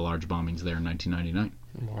before the large bombings there in 1999.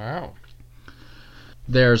 Wow.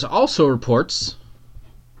 There's also reports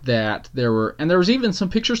that there was even some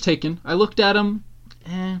pictures taken. I looked at them.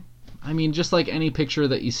 I mean, just like any picture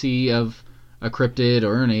that you see of a cryptid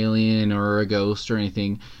or an alien or a ghost or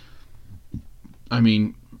anything. I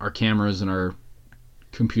mean, our cameras and our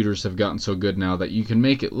computers have gotten so good now that you can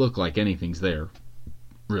make it look like anything's there,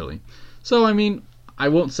 really. So, I mean, I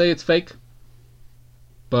won't say it's fake,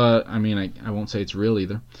 but, I mean, I won't say it's real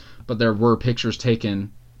either. But there were pictures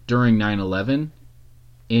taken during 9/11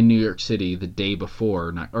 in New York City the day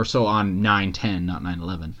before, or so on 9/10, not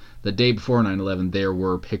 9/11. The day before 9/11, there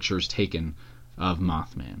were pictures taken of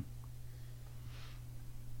Mothman.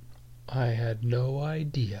 I had no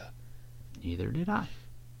idea. Neither did I.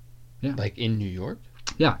 Like in New York?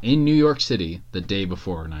 Yeah, in New York City the day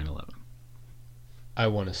before 9/11. I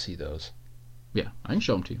want to see those. Yeah, I can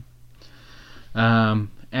show them to you.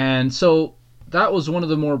 And so that was one of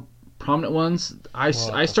the more prominent ones. I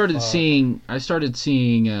started seeing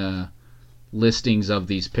listings of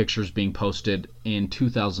these pictures being posted in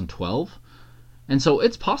 2012, and so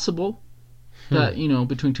it's possible that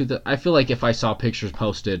between I feel like if I saw pictures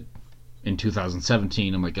posted in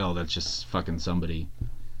 2017, I'm like, oh, that's just fucking somebody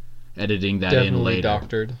editing that Definitely in later.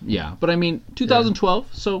 doctored. Yeah, but I mean 2012,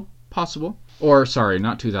 so possible. Or sorry,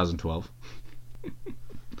 not 2012.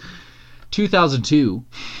 2002.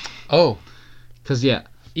 Oh, Because yeah,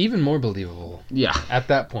 even more believable yeah, at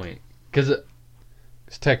that point. Because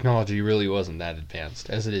technology really wasn't that advanced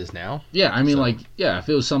as it is now. yeah. I mean, So- if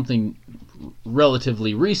it was something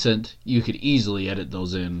relatively recent, you could easily edit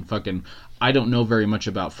those in. Fucking, I don't know very much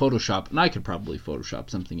about Photoshop, and I could probably Photoshop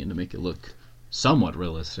something in to make it look somewhat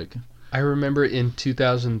realistic. I remember in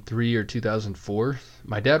 2003 or 2004,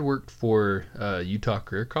 my dad worked for Utah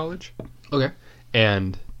Career College. Okay.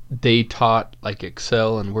 And they taught like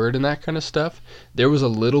Excel and Word and that kind of stuff. There was a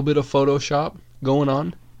little bit of Photoshop going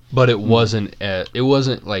on, but it wasn't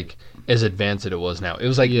like as advanced as it was now. It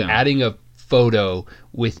was like adding a photo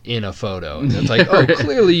within a photo. And it's like, oh,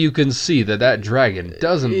 clearly you can see that dragon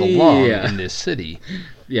doesn't belong in this city.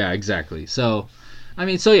 Yeah, exactly. So, I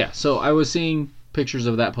mean, so I was seeing pictures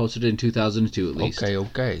of that posted in 2002 at least.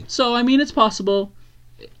 Okay. So, I mean, it's possible.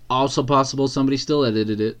 Also possible somebody still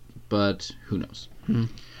edited it, but who knows.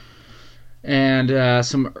 And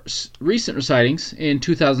some recent sightings. In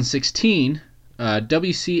 2016,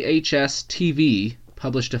 WCHS TV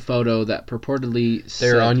published a photo that purportedly said...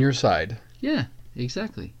 They're on your side. Yeah,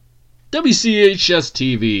 exactly. WCHS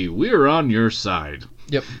TV, we're on your side.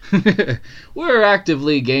 Yep. We're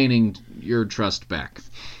actively gaining your trust back.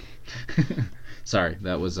 Sorry,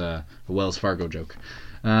 that was a Wells Fargo joke.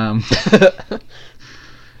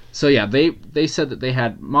 So yeah, they said that they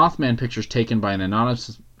had Mothman pictures taken by an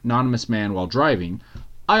anonymous man while driving.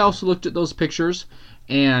 I also looked at those pictures,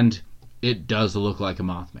 and it does look like a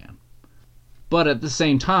Mothman. But at the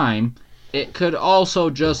same time, it could also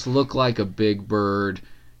just look like a big bird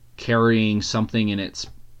carrying something in its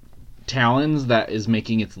talons that is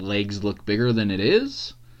making its legs look bigger than it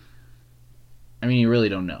is. I mean, you really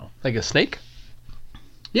don't know. Like a snake?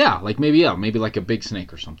 Yeah, maybe like a big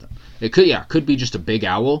snake or something. It could be just a big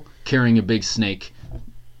owl carrying a big snake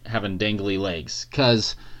having dangly legs.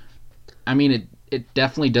 Because, I mean, it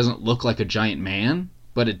definitely doesn't look like a giant man,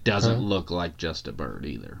 but it doesn't look like just a bird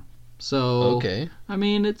either. So, okay. I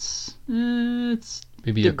mean, it's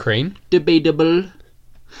Maybe a crane? debatable.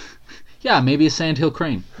 Yeah, maybe a sandhill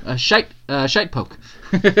crane. A shite poke.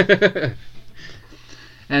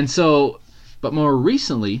 And so, but more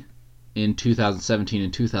recently, in 2017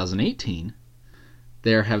 and 2018,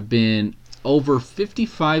 there have been over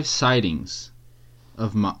 55 sightings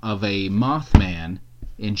of a Mothman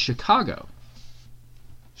in Chicago.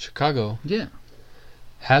 Chicago? Yeah.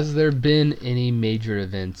 Has there been any major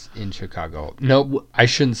events in Chicago? No, I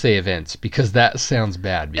shouldn't say events because that sounds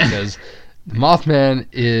bad. Because Mothman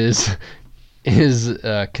is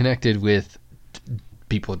connected with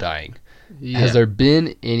people dying. Yeah. Has there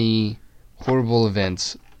been any horrible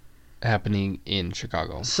events happening in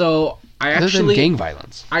Chicago? So I Other actually than gang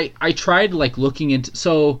violence. I tried looking into.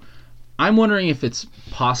 So I'm wondering if it's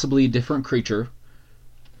possibly a different creature.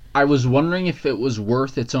 I was wondering if it was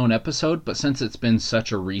worth its own episode, but since it's been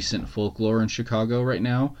such a recent folklore in Chicago right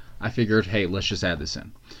now, I figured, hey, let's just add this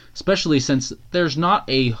in. Especially since there's not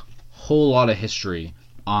a whole lot of history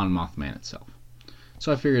on Mothman itself.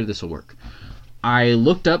 So I figured this will work. I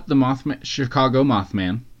looked up the Chicago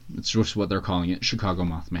Mothman. It's just what they're calling it, Chicago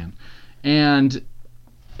Mothman. And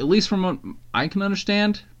at least from what I can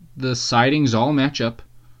understand, the sightings all match up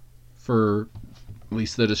for at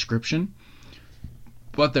least the description.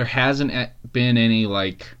 But there hasn't been any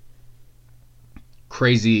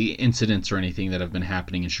crazy incidents or anything that have been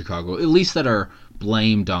happening in Chicago, at least that are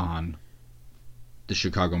blamed on the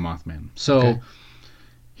Chicago Mothman. So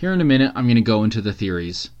here in a minute, I'm going to go into the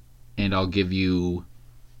theories, and I'll give you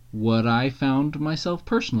what I found myself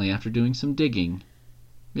personally after doing some digging.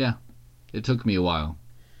 Yeah, it took me a while,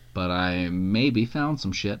 but I maybe found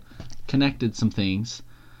some shit, connected some things.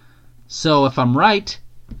 So if I'm right,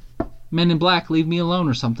 Men in Black, leave me alone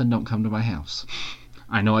or something, don't come to my house.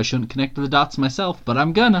 I know I shouldn't connect the dots myself, but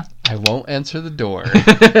I'm gonna. I won't answer the door.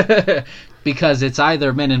 because it's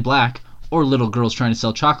either Men in Black or little girls trying to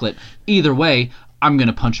sell chocolate. Either way, I'm going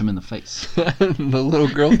to punch him in the face. The little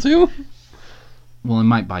girl too? Well, I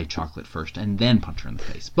might buy chocolate first and then punch her in the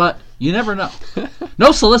face. But you never know.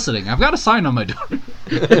 No soliciting. I've got a sign on my door.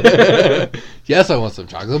 Yes, I want some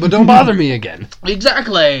chocolate, but don't bother me again.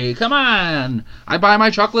 Exactly. Come on. I buy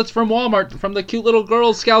my chocolates from Walmart from the cute little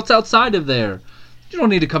Girl Scouts outside of there. You don't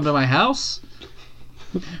need to come to my house.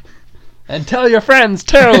 And tell your friends,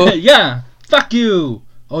 too. Yeah. Fuck you.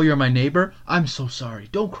 Oh, you're my neighbor? I'm so sorry.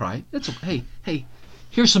 Don't cry. Hey.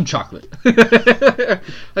 Here's some chocolate. I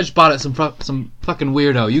just bought it some fucking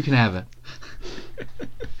weirdo. You can have it.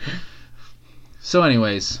 So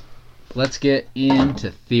anyways, let's get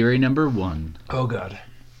into theory number 1. Oh, God.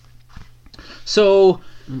 So...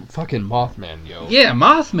 Fucking Mothman, yo. Yeah,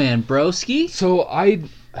 Mothman, broski. So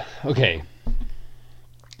okay.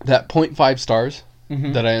 That 0.5 stars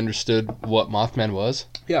that I understood what Mothman was.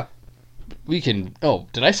 Yeah. We can... Oh,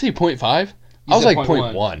 did I say 0.5? I was said like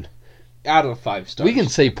 0.1. Out of 5 stars. We can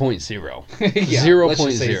say 0.0. yeah, 0.0. let's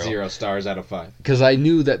just say 0 stars out of 5. Because I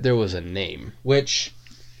knew that there was a name. Which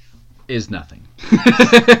is nothing.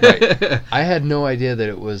 Right. I had no idea that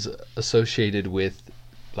it was associated with,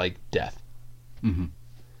 like, death. Mm-hmm.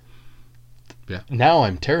 Yeah. Now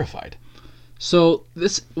I'm terrified. So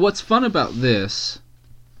what's fun about this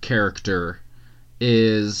character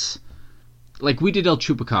is, like, we did El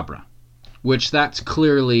Chupacabra, which that's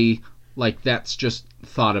clearly, like, that's just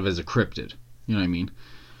thought of as a cryptid. You know what I mean?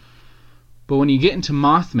 But when you get into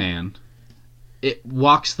Mothman, it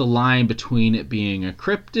walks the line between it being a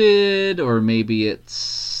cryptid, or maybe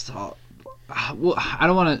it's... well, I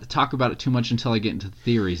don't want to talk about it too much until I get into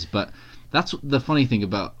theories, but that's the funny thing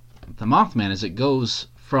about the Mothman is it goes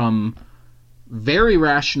from very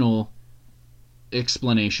rational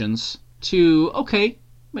explanations to, okay,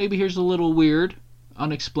 maybe here's a little weird,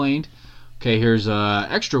 unexplained. Okay, here's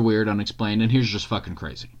extra weird, unexplained, and here's just fucking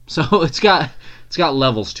crazy. So it's got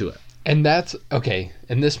levels to it. And that's okay.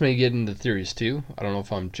 And this may get into theories too. I don't know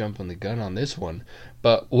if I'm jumping the gun on this one,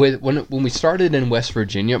 but when we started in West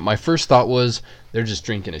Virginia, my first thought was they're just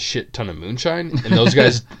drinking a shit ton of moonshine, and those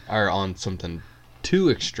guys are on something too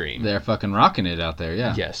extreme. They're fucking rocking it out there,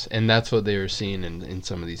 yeah. Yes, and that's what they were seeing in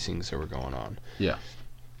some of these things that were going on. Yeah.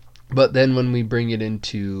 But then when we bring it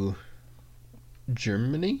into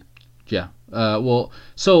Germany. Yeah. Well,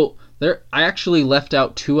 so I actually left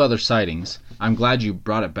out 2 other sightings. I'm glad you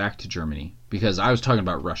brought it back to Germany because I was talking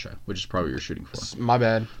about Russia, which is probably what you're shooting for. My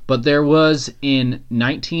bad. But there was in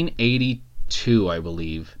 1982, I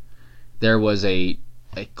believe, there was a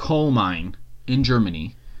coal mine in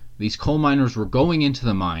Germany. These coal miners were going into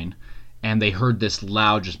the mine, and they heard this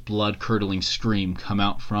loud, just blood-curdling scream come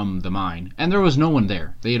out from the mine. And there was no one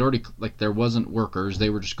there. They had already, like, there wasn't workers. They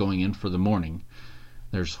were just going in for the morning.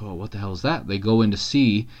 There's, oh, what the hell is that? They go in to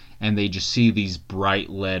see, and they just see these bright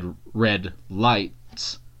red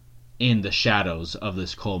lights in the shadows of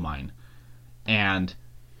this coal mine. And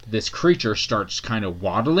this creature starts kind of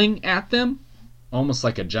waddling at them, almost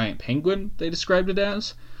like a giant penguin, they described it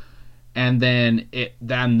as. And then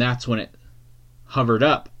that's when it hovered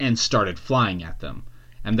up and started flying at them.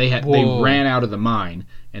 And they ran out of the mine,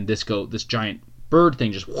 and this giant bird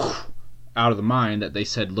thing just out of the mine that they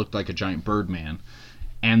said looked like a giant bird man.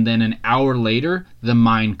 And then an hour later, the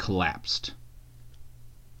mine collapsed.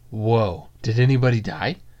 Whoa. Did anybody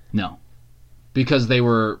die? No. Because they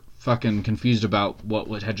were fucking confused about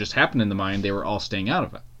what had just happened in the mine. They were all staying out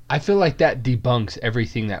of it. I feel like that debunks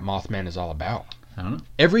everything that Mothman is all about. I don't know.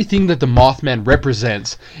 Everything that the Mothman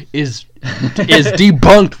represents is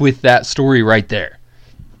debunked with that story right there.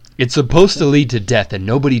 It's supposed to lead to death, and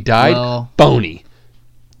nobody died. Well, phony.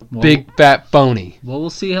 Big fat phony. Well, we'll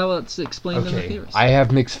see how it's explained in the theories. I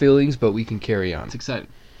have mixed feelings, but we can carry on. It's exciting.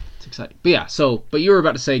 But yeah, but you were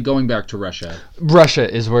about to say going back to Russia.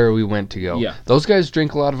 Russia is where we went to go. Yeah. Those guys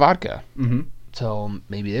drink a lot of vodka. Mm-hmm. So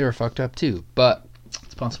maybe they were fucked up too. But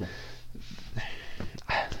it's possible.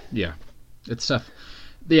 Yeah. It's tough.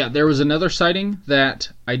 Yeah, there was another sighting that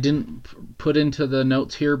I didn't put into the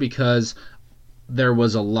notes here because there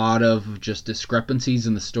was a lot of just discrepancies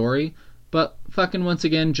in the story. But fucking once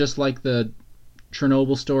again, just like the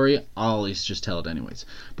Chernobyl story, I'll always just tell it anyways.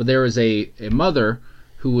 But there was a mother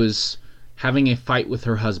who was having a fight with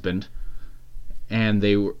her husband, and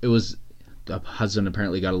the husband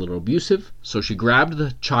apparently got a little abusive, so she grabbed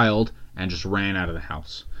the child and just ran out of the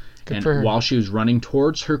house. Good for her. While she was running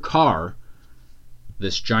towards her car,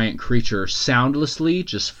 this giant creature soundlessly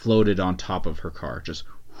just floated on top of her car.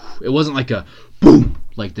 It wasn't like a boom,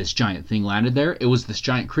 like this giant thing landed there. It was this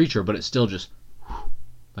giant creature, but it still just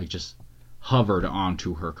hovered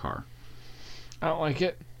onto her car. I don't like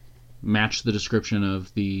it. matched the description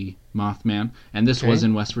of the Mothman, and this was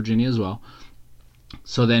in West Virginia as well.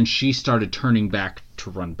 So then she started turning back to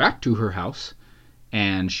run back to her house,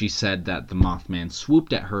 and she said that the Mothman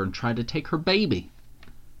swooped at her and tried to take her baby.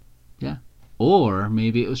 Yeah. Or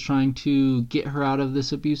maybe it was trying to get her out of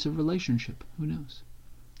this abusive relationship. Who knows?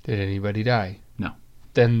 Did anybody die? No.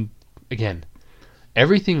 Then, again,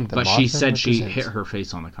 everything the But Mothman she said she represents- hit her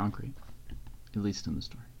face on the concrete. At least in the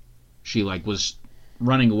story. She was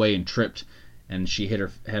running away and tripped, and she hit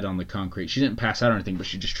her head on the concrete. She didn't pass out or anything, but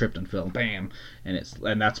she just tripped and fell. Bam! And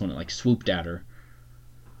that's when it swooped at her.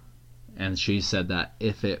 And she said that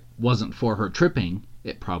if it wasn't for her tripping,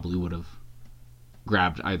 it probably would have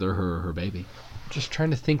grabbed either her or her baby. Just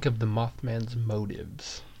trying to think of the Mothman's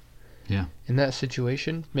motives. Yeah. In that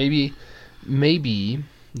situation, maybe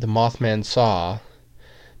the Mothman saw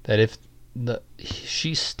that if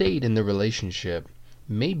she stayed in the relationship,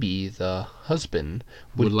 maybe the husband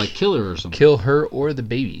Would kill her or something. kill her or the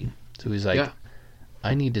baby. So he's like, Yeah.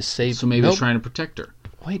 I need to save. So maybe Nope. he's trying to protect her.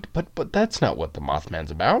 Wait, but that's not what the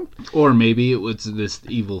Mothman's about. Or maybe it was this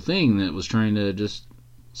evil thing that was trying to just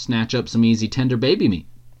snatch up some easy, tender baby meat.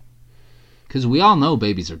 Because we all know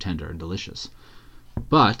babies are tender and delicious.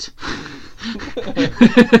 But...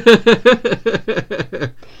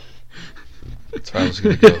 That's where I was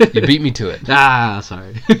going to go. You beat me to it.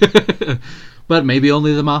 sorry. But maybe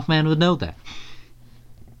only the Mothman would know that.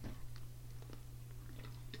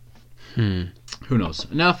 Who knows?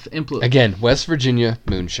 Enough Again, West Virginia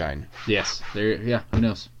moonshine. Yes. Yeah, who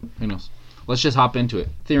knows? Who knows? Let's just hop into it.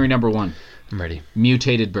 Theory number 1. I'm ready.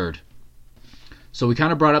 Mutated bird. So we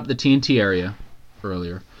kind of brought up the TNT area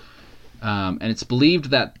earlier. And it's believed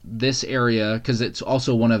that this area, because it's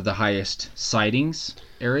also one of the highest sightings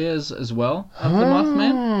areas as well of the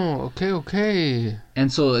Mothman. Oh, okay.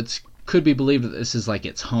 And so it could be believed that this is like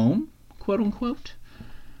its home, quote unquote.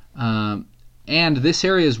 And this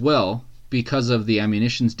area as well, because of the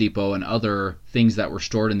ammunitions depot and other things that were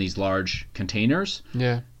stored in these large containers,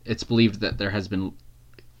 Yeah. it's believed that there has been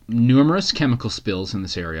numerous chemical spills in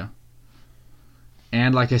this area.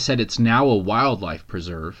 And like I said, it's now a wildlife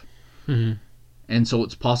preserve. Mhm. And so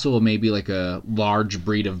it's possible maybe like a large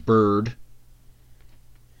breed of bird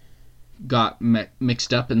got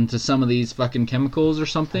mixed up into some of these fucking chemicals or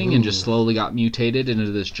something and just slowly got mutated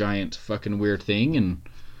into this giant fucking weird thing. And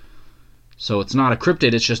so it's not a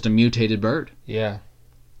cryptid, it's just a mutated bird. Yeah.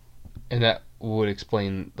 And that would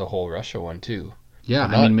explain the whole Russia one, too. Yeah,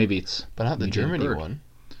 But I mean, not- maybe it's... But not the mutated Germany bird. one.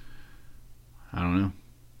 I don't know.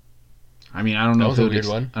 I mean, I don't know That if was a it would weird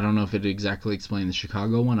one. I don't know if it exactly explained the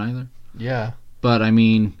Chicago one either. Yeah. But I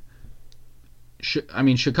mean,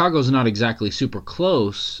 Chicago's not exactly super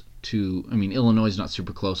close to. I mean, Illinois is not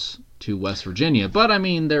super close to West Virginia, but I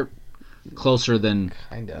mean they're closer than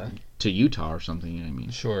Kinda. to Utah or something. You know what I mean,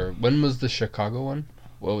 Sure. When was the Chicago one?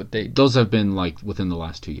 What would they... those have been like within the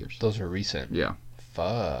last 2 years. Those are recent. Yeah,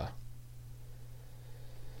 Fuh.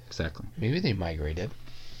 exactly. Maybe they migrated.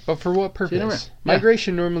 But for what you never- purpose? yeah.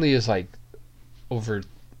 Migration normally is like over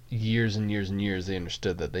years and years and years they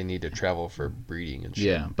understood that they need to travel for breeding and shit.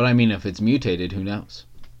 Yeah, but I mean, if it's mutated, who knows?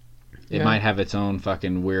 It Yeah. might have its own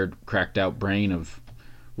fucking weird, cracked out brain of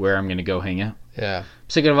where I'm gonna go hang out. Yeah.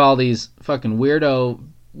 Sick of all these fucking weirdo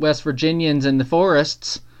West Virginians in the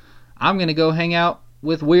forests. I'm gonna go hang out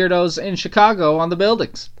with weirdos in Chicago on the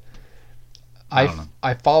buildings. I don't know.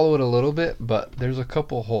 I follow it a little bit, but there's a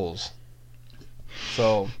couple holes.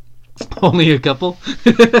 So, Only a couple?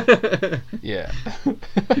 yeah.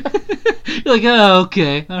 You're like, oh,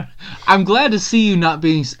 okay. I'm glad to see you not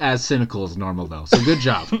being as cynical as normal, though. So good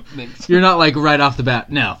job. You're not like right off the bat,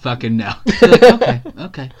 no, fucking no. You're like,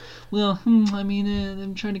 okay. Well, I mean,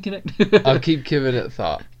 I'm trying to connect. I'll keep giving it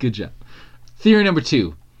thought. Good job. Theory number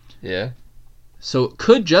 2. Yeah. So it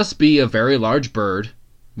could just be a very large bird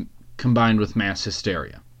combined with mass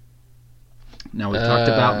hysteria. Now, we've talked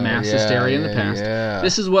about mass hysteria in the past. Yeah.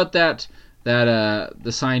 This is what the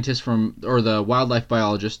scientist from, or the wildlife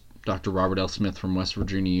biologist, Dr. Robert L. Smith from West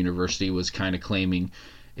Virginia University, was kind of claiming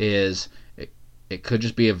is it could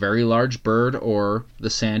just be a very large bird or the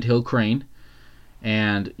sandhill crane,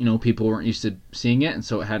 and people weren't used to seeing it, and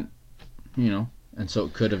so it had, and so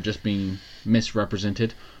it could have just been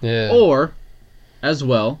misrepresented, Yeah. or as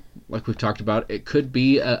well, like we've talked about, it could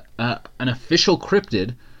be an official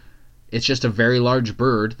cryptid. It's just a very large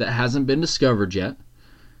bird that hasn't been discovered yet,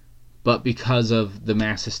 but because of the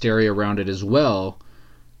mass hysteria around it as well,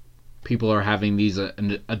 people are having these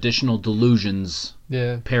additional delusions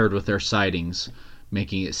paired with their sightings,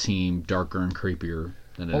 making it seem darker and creepier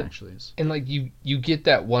than it actually is. And like you get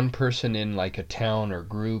that one person in like a town or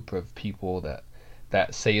group of people that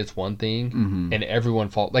that say it's one thing Mhm. and everyone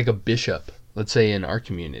falls, like a bishop, let's say in our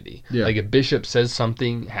community. Yeah. Like a bishop says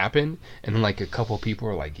something happened and then like a couple people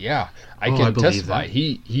are like, yeah, I Oh, can I believe testify. that.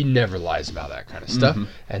 He never lies about that kind of stuff. Mhm.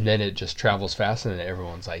 And then it just travels fast and then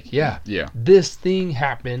everyone's like, yeah, Yeah. this thing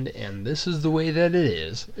happened and this is the way that it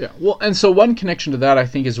is. Yeah. Well, and so one connection to that, I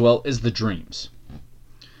think, as well, is the dreams.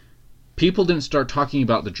 People didn't start talking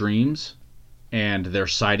about the dreams and their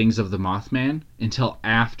sightings of the Mothman until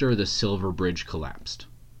after the Silver Bridge collapsed.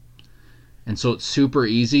 And so it's super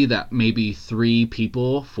easy that maybe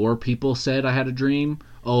 4 people said I had a dream.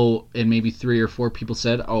 Oh, and maybe 3 or 4 people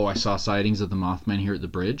said, oh, I saw sightings of the Mothman here at the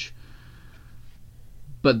bridge.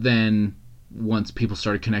 But then once people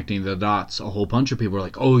started connecting the dots, a whole bunch of people were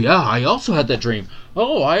like, oh yeah, I also had that dream.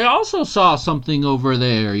 Oh, I also saw something over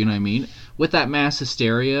there. You know what I mean? With that mass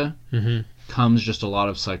hysteria comes just a lot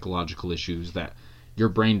of psychological issues that your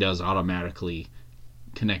brain does automatically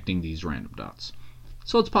connecting these random dots.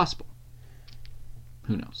 So it's possible.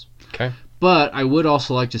 Who knows? Okay. But I would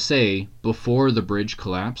also like to say, before the bridge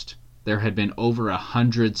collapsed, there had been over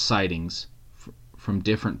 100 sightings from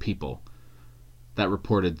different people that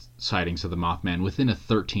reported sightings of the Mothman within a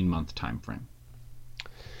 13-month time frame.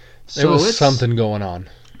 There was something going on.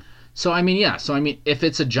 So I mean, yeah. So I mean, if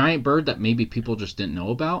it's a giant bird that maybe people just didn't know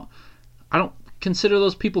about, I don't consider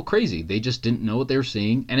those people crazy. They just didn't know what they were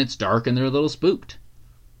seeing, and it's dark and they're a little spooked.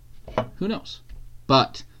 Who knows?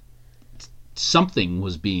 But something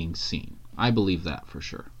was being seen. I believe that for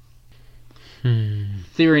sure.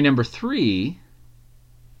 Theory number 3,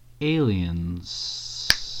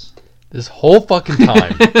 aliens. This whole fucking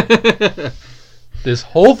time,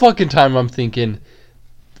 I'm thinking,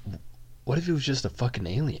 what if it was just a fucking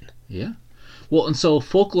alien? Yeah. Well, and so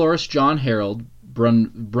folklorist John Harold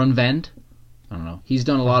Brunvand, I don't know, he's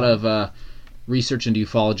done a lot of research into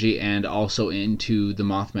ufology and also into the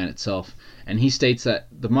Mothman itself. And he states that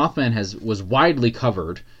the Mothman was widely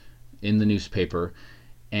covered in the newspaper,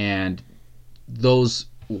 and those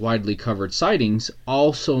widely covered sightings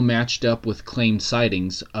also matched up with claimed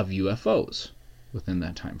sightings of UFOs within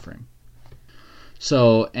that time frame.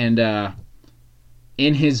 So, and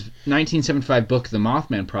in his 1975 book, The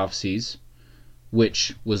Mothman Prophecies,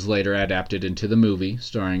 which was later adapted into the movie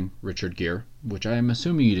starring Richard Gere, which I am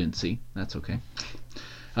assuming you didn't see. That's okay.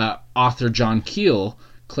 Author John Keel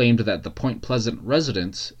claimed that the Point Pleasant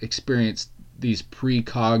residents experienced these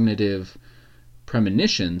precognitive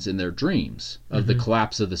premonitions in their dreams of the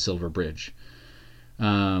collapse of the Silver Bridge.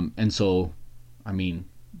 And so, I mean,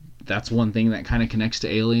 that's one thing that kind of connects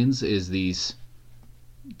to aliens, is these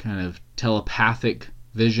kind of telepathic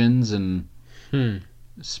visions and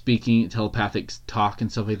speaking, telepathic talk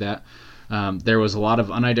and stuff like that. There was a lot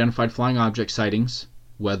of unidentified flying object sightings,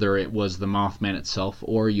 whether it was the Mothman itself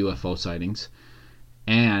or UFO sightings.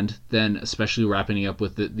 And then especially wrapping up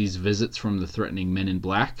with these visits from the threatening men in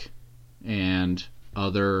black and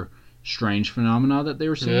other strange phenomena that they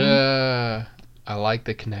were seeing. Yeah, I like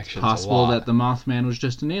the connections Possible a lot. that the Mothman was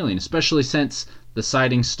just an alien, especially since the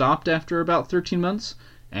sighting stopped after about 13 months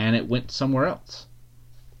and it went somewhere else.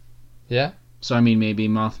 Yeah? So, I mean, maybe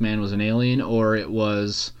Mothman was an alien, or it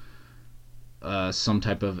was some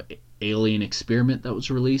type of alien experiment that was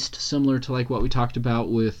released, similar to like what we talked about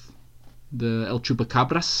with the El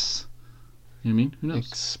Chupacabras. You know what I mean? Who knows?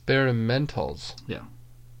 Experimentals. Yeah.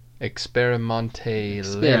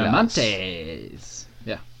 Experimentales.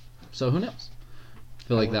 Yeah. So who knows? I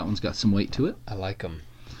feel like that one's got some weight to it. I like them.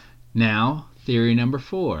 Now, theory number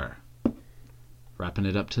 4. Wrapping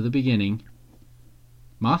it up to the beginning.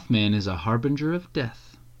 Mothman is a harbinger of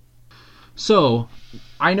death. So,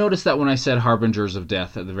 I noticed that when I said harbingers of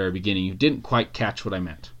death at the very beginning, you didn't quite catch what I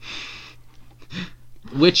meant.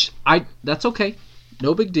 That's okay.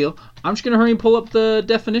 No big deal. I'm just going to hurry and pull up the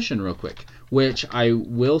definition real quick, which I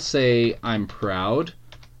will say I'm proud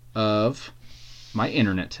of my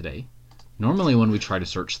internet today. Normally when we try to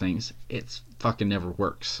search things, it fucking never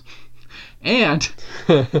works. And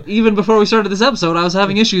even before we started this episode, I was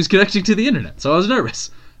having issues connecting to the internet, so I was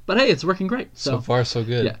nervous. But hey, it's working great. So far, so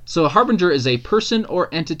good. Yeah. So a harbinger is a person or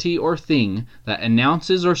entity or thing that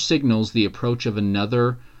announces or signals the approach of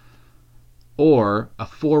another or a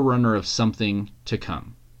forerunner of something to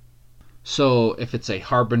come. So if it's a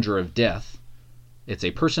harbinger of death, it's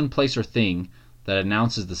a person, place, or thing that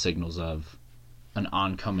announces the signals of an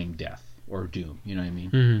oncoming death or doom. You know what I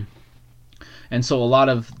mean? Mm-hmm. And so a lot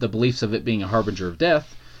of the beliefs of it being a harbinger of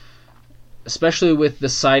death, especially with the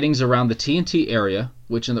sightings around the TNT area,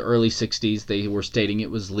 which in the early 60s they were stating it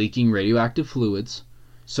was leaking radioactive fluids.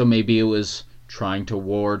 So maybe it was trying to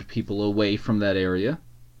ward people away from that area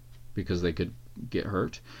because they could get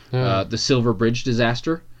hurt. The Silver Bridge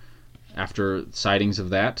disaster, after sightings of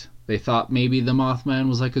that, they thought maybe the Mothman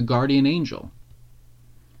was like a guardian angel.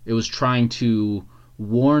 It was trying to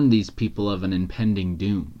warn these people of an impending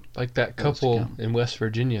doom. Like that That was to couple come. in West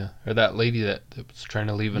Virginia, or that lady that was trying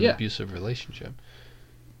to leave an Yeah. abusive relationship.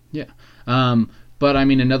 But I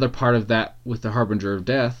mean, another part of that with the Harbinger of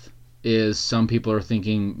Death is some people are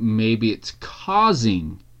thinking maybe it's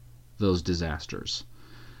causing those disasters.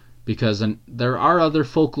 Because there are other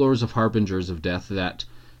folklores of Harbingers of Death that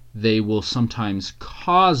they will sometimes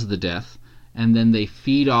cause the death, and then they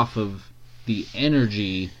feed off of the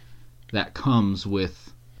energy that comes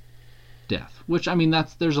with death. Which, I mean,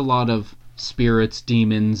 there's a lot of spirits,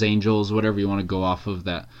 demons, angels, whatever you want to go off of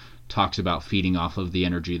that talks about feeding off of the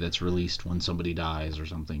energy that's released when somebody dies or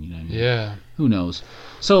something, you know what I mean? Yeah. Who knows?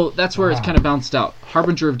 So that's where it's kind of bounced out.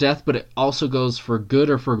 Harbinger of Death, but it also goes for good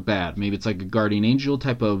or for bad. Maybe it's like a guardian angel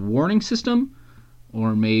type of warning system,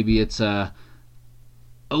 or maybe it's a,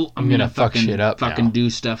 I'm gonna fuck shit up fucking now. do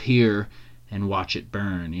stuff here and watch it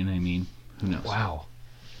burn, you know what I mean? Who knows? Wow.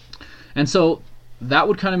 And so that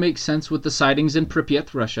would kind of make sense with the sightings in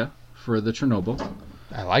Pripyat, Russia, for the Chernobyl.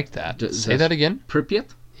 I like that. Does Say that again. Pripyat?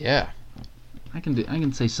 Yeah. I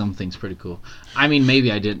can say some things pretty cool. I mean,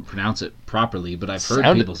 maybe I didn't pronounce it properly, but I've heard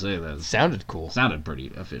Sounded- people say that. It Sounded cool. sounded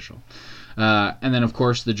pretty official. And then, of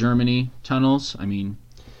course, the Germany tunnels. I mean,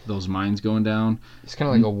 those mines going down. It's kind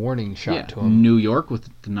of like a warning shot Yeah, to him. New York with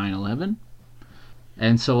the 9/11.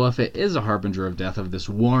 And so if it is a harbinger of death, of this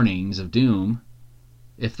warnings of doom,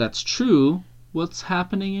 if that's true, what's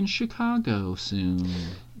happening in Chicago soon?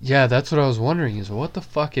 Yeah, that's what I was wondering. Is what the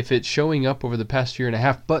fuck if it's showing up over the past year and a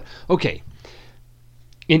half? But okay,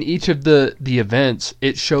 in each of the events,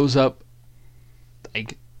 it shows up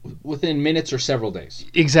like Within minutes or several days.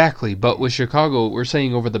 exactly. But with Chicago, we're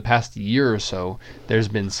saying over the past year or so, there's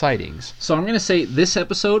been sightings. So I'm going to say this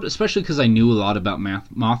episode, especially because I knew a lot about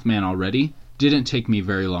Mothman already, didn't take me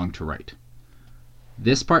very long to write.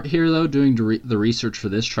 This part here, though, doing the research for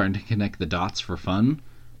this, trying to connect the dots for fun,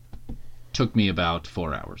 took me about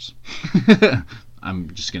 4 hours. I'm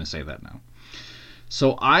just going to say that now.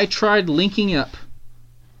 So I tried linking up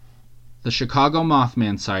the Chicago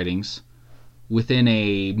Mothman sightings within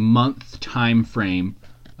a month time frame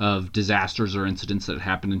of disasters or incidents that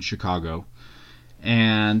happened in Chicago.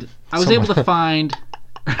 And I was able to find...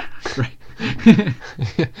 Right.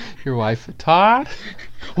 Your wife, Todd?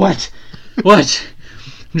 What?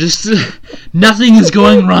 Just nothing is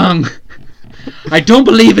going wrong. I don't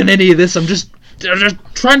believe in any of this. I'm just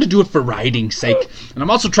trying to do it for writing's sake. And I'm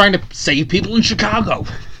also trying to save people in Chicago.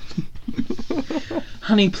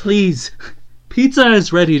 Honey, please. Pizza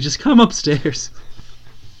is ready. Just come upstairs.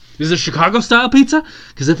 Is it Chicago-style pizza?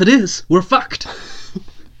 Because if it is, we're fucked.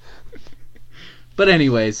 But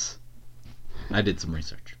anyways, I did some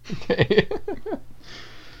research. Okay.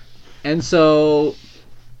 And so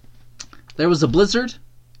there was a blizzard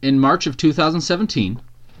in March of 2017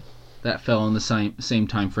 that fell in the same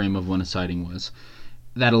time frame of when a sighting was,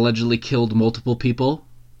 that allegedly killed multiple people.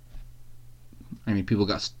 I mean, people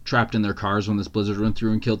got trapped in their cars when this blizzard went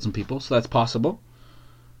through and killed some people, so that's possible.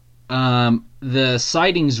 The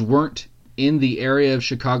sightings weren't in the area of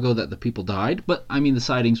Chicago that the people died, but I mean, the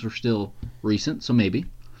sightings were still recent, so maybe.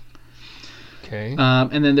 Okay.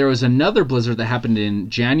 And then there was another blizzard that happened in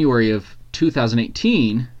January of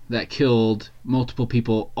 2018 that killed multiple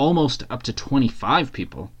people, almost up to 25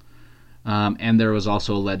 people. And there was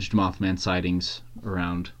also alleged Mothman sightings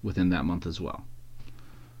around within that month as well.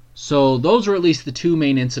 So those are at least the two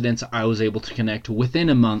main incidents I was able to connect within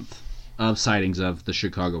a month of sightings of the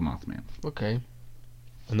Chicago Mothman. Okay.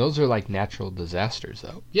 And those are like natural disasters,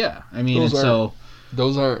 though. Yeah, I mean, Those and so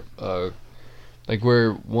Those aren't like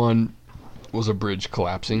where one was a bridge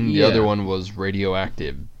collapsing, the Yeah. other one was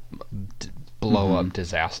radioactive blow up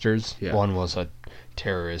disasters. Yeah. One was a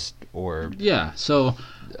terrorist or yeah, so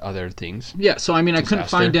other things. yeah, so I mean, I couldn't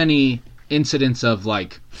Disaster. find any incidents of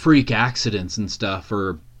like freak accidents and stuff,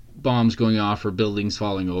 or bombs going off, or buildings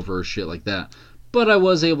falling over, or shit like that. But I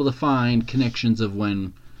was able to find connections of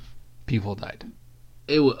when People died.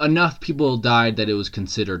 enough people died that it was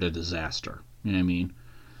considered a disaster. You know what I mean?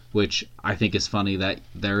 Which I think is funny that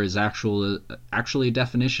there is actually a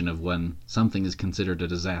definition of when something is considered a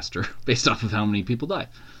disaster based off of how many people die.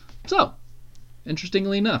 So,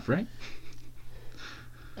 interestingly enough, right?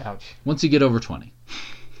 Ouch. Once you get over 20,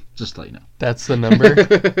 just to let you know. That's the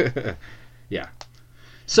number. Yeah.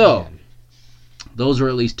 So, Man. those were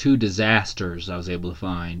at least two disasters I was able to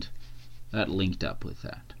find that linked up with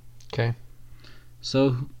that. Okay.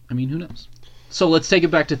 So, I mean, who knows? So let's take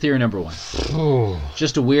it back to theory number one. Oh,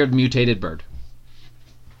 Just a weird mutated bird.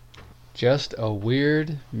 just a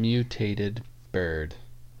weird mutated bird.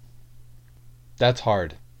 That's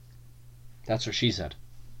hard. That's what she said.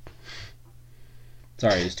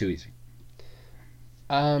 Sorry, it's too easy.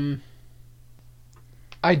 I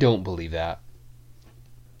don't believe that.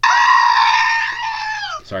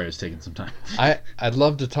 Sorry, it was taking some time. I'd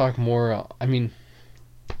love to talk more. I mean,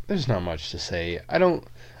 there's not much to say. I don't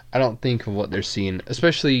think of what they're seeing,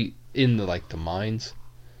 especially in the mines.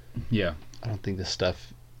 Yeah. I don't think the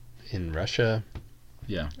stuff in Russia.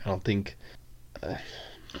 Yeah. I don't think.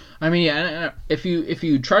 I mean, yeah, if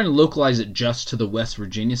you try to localize it just to the West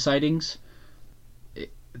Virginia sightings,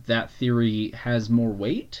 that theory has more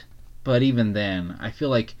weight. But even then, I feel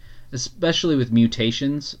like, especially with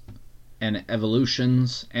mutations and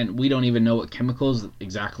evolutions, and we don't even know what chemicals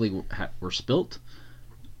exactly were spilt.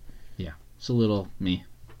 Yeah, it's a little me.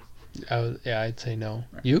 I'd say no.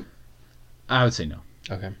 Right. You? I would say no.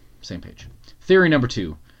 Okay. Same page. Theory number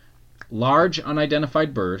 2. Large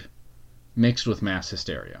unidentified bird mixed with mass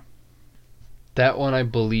hysteria. That one I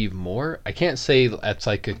believe more. I can't say that's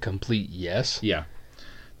like a complete yes. Yeah.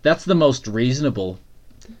 That's the most reasonable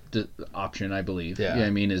option, I believe. Yeah. I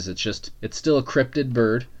mean, it's still a cryptid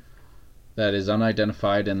bird that is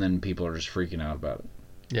unidentified, and then people are just freaking out about it.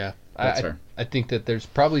 Yeah. That's fair. I think that there's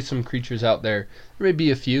probably some creatures out there, maybe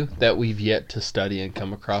a few, that we've yet to study and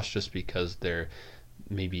come across just because they're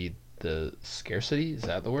maybe the scarcity. Is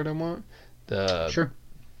that the word I want? Sure.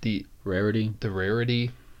 The Rarity. the rarity.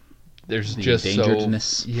 There's The just endangeredness.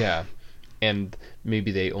 so yeah, and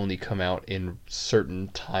maybe they only come out in certain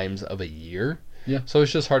times of a year. Yeah. So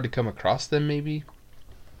it's just hard to come across them. Maybe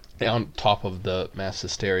on top of the mass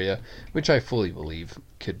hysteria, which I fully believe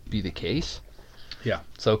could be the case. Yeah.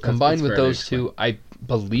 So combined that's with fair to those two, I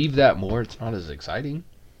believe that more. It's not as exciting.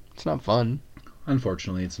 It's not fun.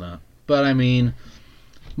 Unfortunately, it's not. But I mean,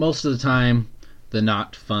 most of the time, the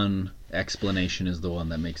not fun explanation is the one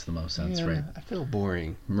that makes the most sense, right? I feel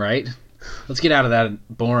boring. Right? Let's get out of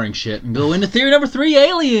that boring shit and go into theory number 3,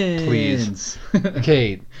 aliens. Please.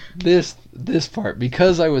 Okay, this part,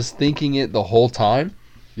 because I was thinking it the whole time.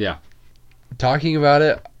 Yeah. Talking about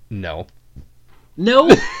it, no. No?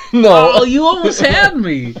 No. Oh, you almost had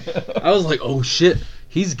me. I was like, oh shit,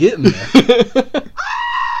 he's getting there.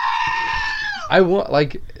 I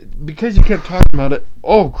want, because you kept talking about it.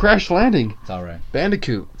 Oh, Crash Landing. It's alright.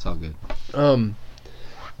 Bandicoot. It's all good.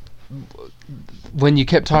 When you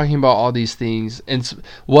kept talking about all these things, and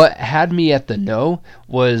what had me at the no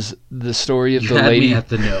was the story of You the had lady. me at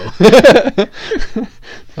the no. Does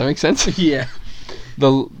that make sense? Yeah.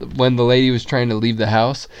 When the lady was trying to leave the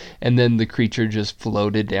house, and then the creature just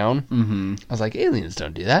floated down. Mm-hmm. I was like, aliens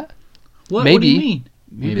don't do that. What Maybe. do you mean?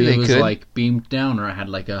 Maybe they it was could. like beamed down, or it had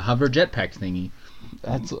like a hover jetpack thingy.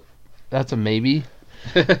 That's a maybe.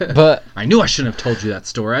 But I knew I shouldn't have told you that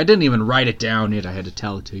story. I didn't even write it down yet. I had to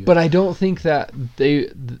tell it to you. But I don't think that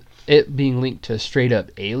it being linked to straight up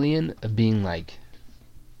alien, being like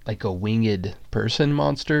a winged person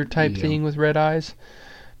monster type thing with red eyes.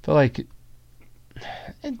 But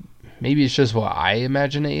maybe it's just what I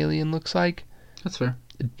imagine an alien looks like. That's fair.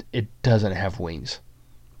 It doesn't have wings.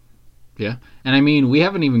 Yeah. And I mean, we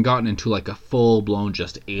haven't even gotten into like a full-blown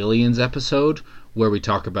just aliens episode where we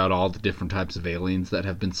talk about all the different types of aliens that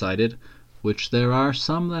have been sighted, which there are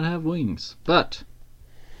some that have wings. But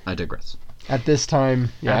I digress. At this time,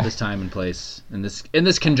 yeah. At this time and place, in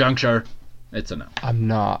this conjuncture, it's a no. I'm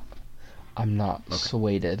not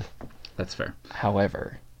swayed. That's fair.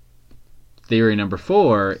 However, Theory number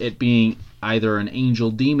 4, it being either an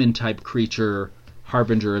angel demon type creature,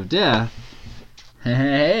 harbinger of death.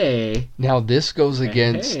 Hey. now this goes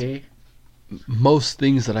against Hey. most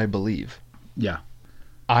things that I believe. Yeah.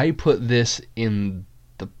 I put this in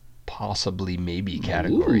the possibly maybe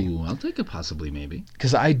category. Ooh, I'll take a possibly maybe.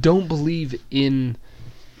 Because I don't believe in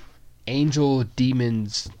angel,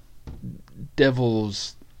 demons,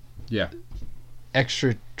 devils, Yeah.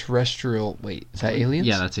 extraterrestrial. Wait, is that aliens?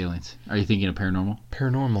 Yeah, that's aliens. Are you thinking of paranormal?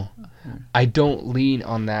 Paranormal. I don't lean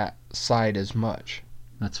on that side as much.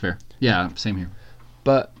 That's fair. Yeah, same here.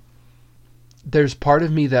 But there's part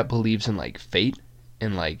of me that believes in fate,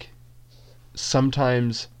 and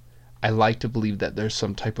sometimes I like to believe that there's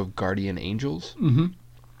some type of guardian angels,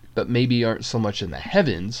 but maybe aren't so much in the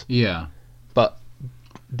heavens, Yeah. but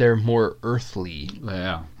they're more earthly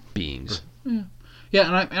Yeah. beings. Yeah,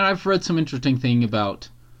 and I've read some interesting thing about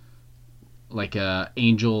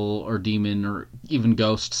angel or demon or even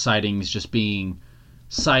ghost sightings just being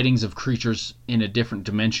sightings of creatures in a different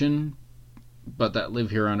dimension, but that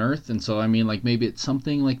live here on Earth. And so I mean, maybe it's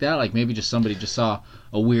something like that. Maybe just somebody just saw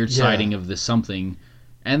a weird sighting of this something,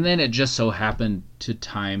 and then it just so happened to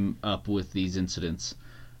time up with these incidents.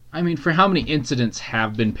 I mean, for how many incidents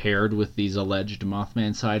have been paired with these alleged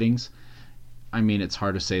Mothman sightings? I mean, it's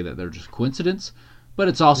hard to say that they're just coincidence, but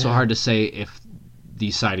it's also hard to say if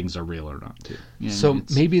these sightings are real or not, too. So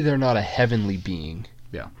maybe they're not a heavenly being.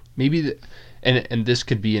 Yeah. Maybe, and this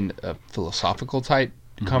could be a philosophical type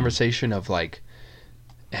conversation of like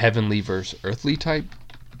heavenly versus earthly type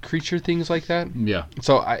creature, things like that. Yeah.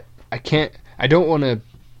 So I don't want to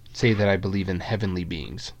say that I believe in heavenly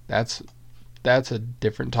beings. That's a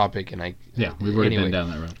different topic, and we've already been down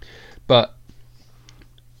that road. But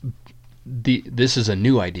this is a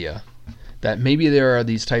new idea that maybe there are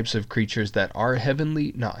these types of creatures that are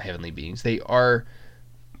not heavenly beings. They are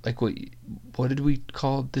like what did we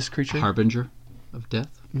call this creature? Harbinger of death?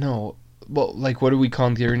 No. Well, like what do we call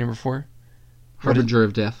in theory number 4? Harbinger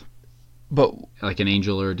of death. But like an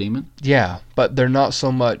angel or a demon? Yeah, but they're not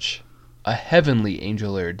so much a heavenly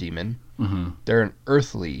angel or a demon. Mm-hmm. They're an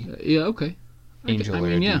earthly angel or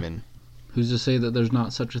a demon. Who's to say that there's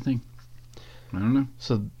not such a thing? I don't know.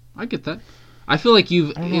 So I get that. I feel like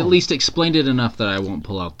you've at least explained it enough that I won't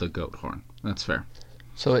pull out the goat horn. That's fair.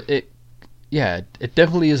 So it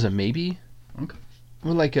definitely is a maybe. Okay.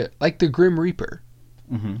 Or like the Grim Reaper.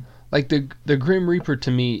 Mm-hmm. Like the Grim Reaper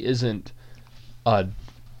to me isn't a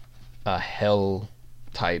hell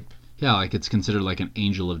type. Yeah, like it's considered like an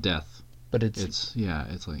angel of death. But it's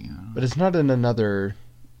like. But it's not in another.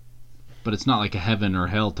 But it's not like a heaven or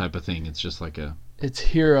hell type of thing. It's just like a. It's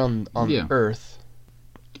here on Earth.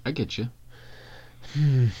 I get you.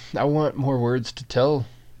 I want more words to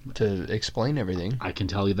explain everything. I can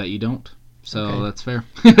tell you that you don't. So that's fair.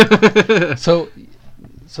 So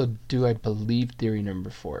do I believe theory number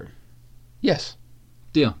 4? Yes.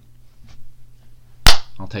 Deal.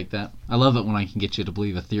 I'll take that. I love it when I can get you to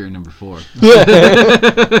believe a theory number 4.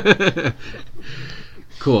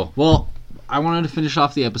 Cool. Well, I wanted to finish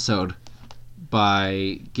off the episode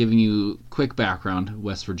by giving you quick background,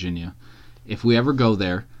 West Virginia. If we ever go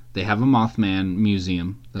there, they have a Mothman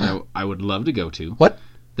museum that I would love to go to. What?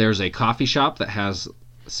 There's a coffee shop that has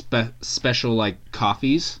special like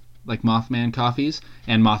coffees, like Mothman coffees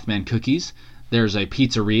and Mothman cookies. There's a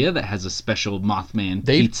pizzeria that has a special Mothman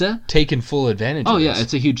pizza. Taken full advantage of yeah, this.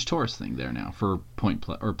 it's a huge tourist thing there now for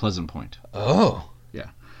Pleasant Point. Oh. Yeah.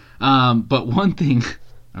 But one thing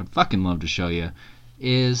I'd fucking love to show you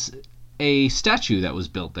is a statue that was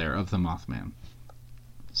built there of the Mothman.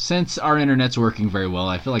 Since our internet's working very well,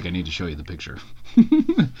 I feel like I need to show you the picture.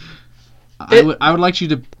 I would like you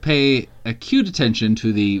to pay acute attention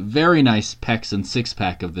to the very nice pecs and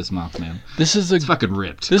six-pack of this Mothman. It's fucking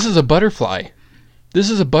ripped. This is a butterfly. This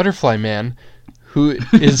is a butterfly man who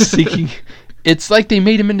is seeking... It's like they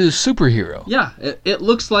made him into a superhero. Yeah, it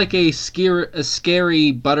looks like a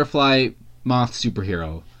scary butterfly moth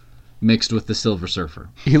superhero mixed with the Silver Surfer.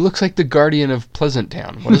 He looks like the Guardian of Pleasant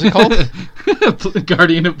Town. What is it called?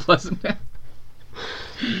 Guardian of Pleasant Town.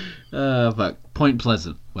 Fuck. Point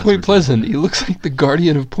Pleasant. Point Pleasant. He looks like the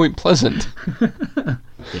Guardian of Point Pleasant.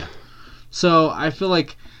 Yeah. So I feel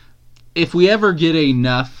like if we ever get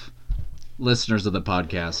enough listeners of the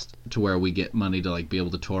podcast to where we get money to like be able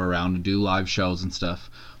to tour around and do live shows and stuff,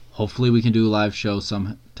 hopefully we can do a live show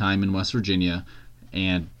sometime in West Virginia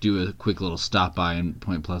and do a quick little stop by in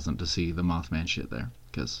Point Pleasant to see the Mothman shit there,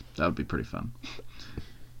 because that would be pretty fun.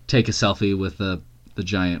 Take a selfie with the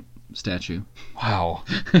giant statue. Wow.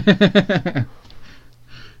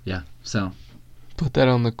 Yeah, so put that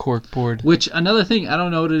on the cork board. Which, another thing, I don't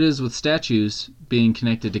know what it is with statues being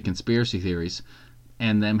connected to conspiracy theories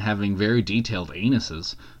and them having very detailed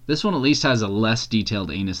anuses. This one at least has a less detailed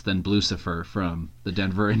anus than Blucifer from the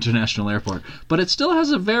Denver International Airport, but it still has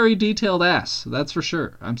a very detailed ass, that's for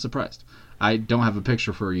sure. I'm surprised. I don't have a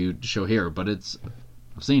picture for you to show here, but I've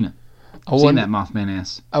seen it. I've seen that Mothman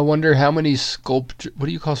ass. I wonder how many what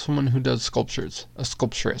do you call someone who does sculptures? A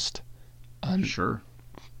sculpturist. Sure.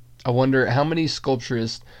 I wonder how many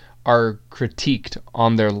sculpturists are critiqued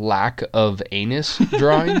on their lack of anus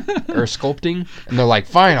drawing or sculpting, and they're like,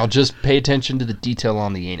 fine, I'll just pay attention to the detail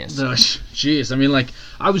on the anus. Jeez, I mean, like,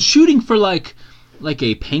 I was shooting for like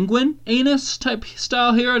a penguin anus type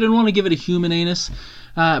style here. I didn't want to give it a human anus,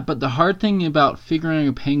 but the hard thing about figuring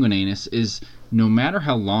out a penguin anus is no matter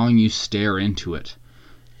how long you stare into it,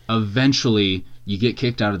 eventually you get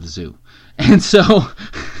kicked out of the zoo. And so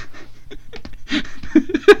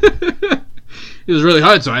it was really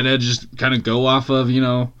hard, so I had to just kind of go off of,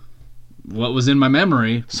 what was in my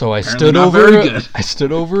memory. So I Apparently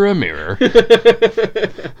stood over a mirror.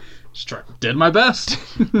 Did my best.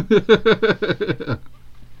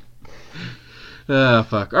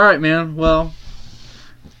 Fuck. All right, man. Well,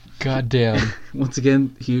 goddamn. Once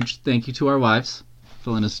again, huge thank you to our wives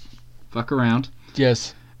for letting us fuck around.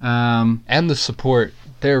 Yes. And the support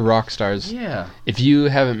They're rock stars. Yeah. If you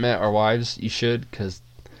haven't met our wives, you should, because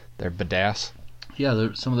they're badass. Yeah,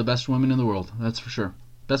 they're some of the best women in the world. That's for sure.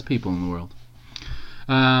 Best people in the world.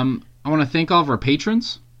 I want to thank all of our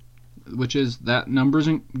patrons, which is that number's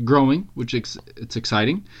growing, which it's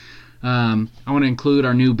exciting. I want to include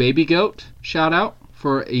our new baby goat shout out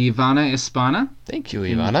for Ivana Espana. Thank you,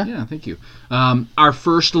 Ivana. Yeah, thank you. Our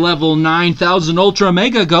first level 9,000 Ultra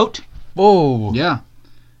Mega Goat. Whoa. Yeah.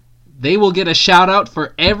 They will get a shout out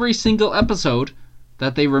for every single episode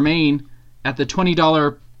that they remain at the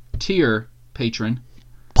 $20 tier patron.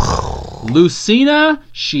 Lucina,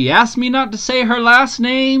 she asked me not to say her last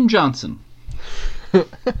name, Johnson.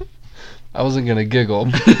 I wasn't going to giggle.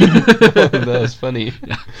 That was funny.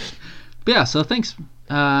 Yeah, so thanks.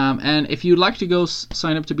 And if you'd like to go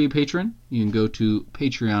sign up to be a patron, you can go to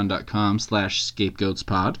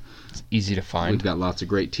patreon.com/scapegoatspod. It's easy to find. We've got lots of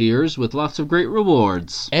great tiers with lots of great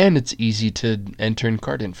rewards. And it's easy to enter in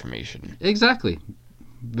card information. Exactly.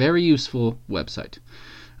 Very useful website.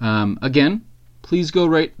 Again, please go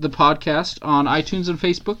rate the podcast on iTunes and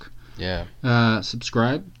Facebook. Yeah.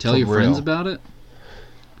 Subscribe. Tell For your friends real. about it.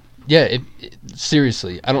 Yeah,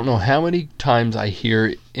 seriously, I don't know how many times I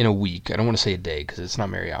hear in a week, I don't want to say a day because it's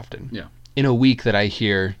not very often. Yeah. In a week that I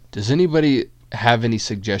hear, does anybody have any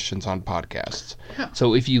suggestions on podcasts? Yeah.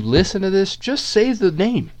 So if you listen to this, just say the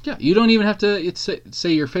name. Yeah, you don't even have to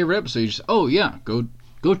say your favorite episode. You just, oh yeah, go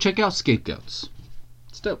check out Scapegoats.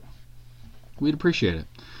 It's dope. We'd appreciate it.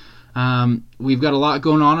 We've got a lot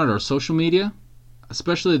going on at our social media,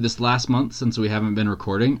 especially this last month since we haven't been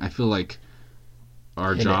recording. I feel like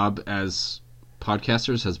our job as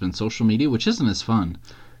podcasters has been social media, which isn't as fun.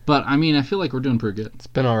 But, I mean, I feel like we're doing pretty good. It's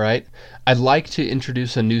been all right. I'd like to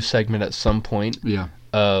introduce a new segment at some point Yeah.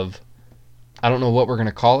 of, I don't know what we're going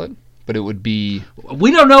to call it, but it would be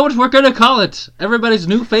We don't know what we're going to call it. Everybody's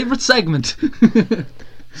new favorite segment.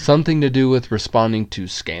 something to do with responding to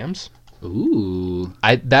scams. Ooh.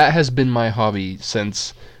 That has been my hobby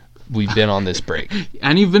since we've been on this break.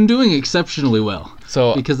 And you've been doing exceptionally well.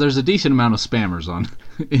 So Because there's a decent amount of spammers on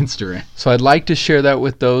Instagram. So I'd like to share that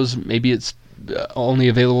with those. Maybe it's only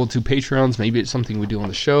available to Patreons. Maybe it's something we do on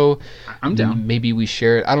the show. I'm down. Maybe we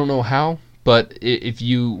share it. I don't know how, but if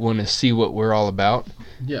you want to see what we're all about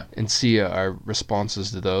Yeah. and see our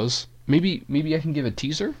responses to those, maybe I can give a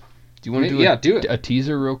teaser. Do you want to do do it. a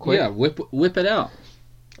teaser real quick? Yeah, whip it out.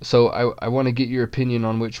 So I want to get your opinion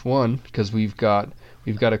on which one, because we've got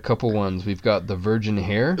a couple ones. We've got the virgin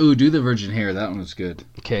hair. Ooh, do the virgin hair. That one was good.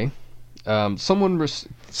 Okay. Someone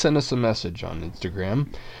sent us a message on Instagram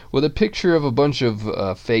with a picture of a bunch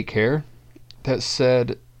of fake hair that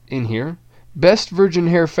said in here, "Best virgin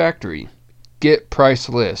hair factory. Get price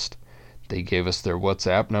list." They gave us their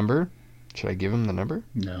WhatsApp number. Should I give them the number?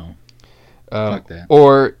 No. Fuck that.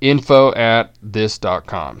 Or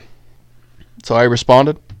info@this.com. So I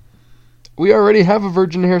responded, "We already have a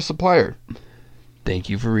virgin hair supplier. Thank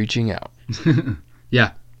you for reaching out."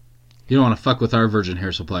 Yeah. You don't want to fuck with our virgin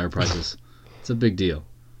hair supplier prices. It's a big deal.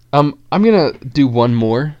 I'm going to do one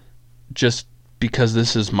more just because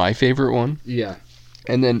this is my favorite one. Yeah.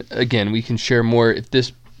 And then, again, we can share more. If this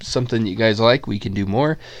is something you guys like, we can do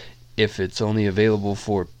more. If it's only available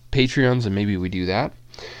for Patreons, then maybe we do that.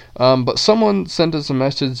 But someone sent us a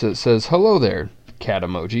message that says, "Hello there, cat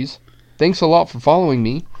emojis. Thanks a lot for following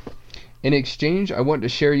me. In exchange, I want to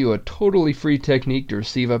share you a totally free technique to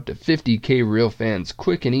receive up to 50k real fans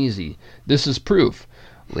quick and easy. This is proof."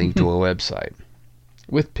 Link to a website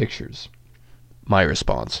with pictures. My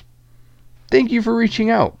response: "Thank you for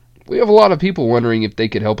reaching out. We have a lot of people wondering if they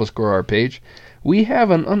could help us grow our page. We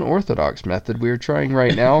have an unorthodox method we are trying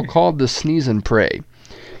right now called the sneeze and pray.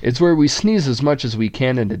 It's where we sneeze as much as we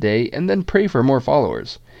can in a day and then pray for more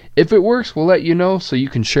followers. If it works, we'll let you know so you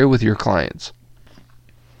can share with your clients."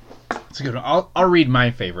 It's a good one. I'll read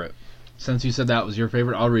my favorite. Since you said that was your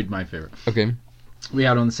favorite, I'll read my favorite. Okay. We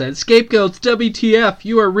had one that said, "Scapegoats, WTF,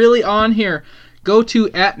 you are really on here. Go to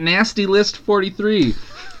 @NastyList43.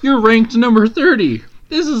 You're ranked number 30.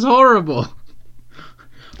 This is horrible.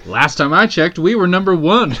 Last time I checked, we were number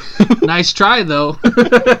 1. Nice try, though."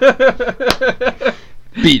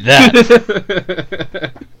 Beat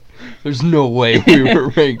that. There's no way we were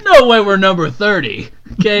ranked. No way we're number 30.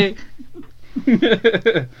 Okay?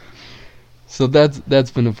 So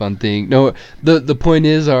that's been a fun thing. No, the point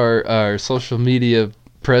is our social media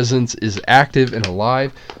presence is active and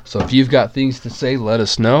alive. So if you've got things to say, let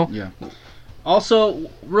us know. Yeah. Also,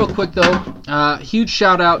 real quick though, huge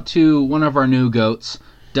shout out to one of our new goats,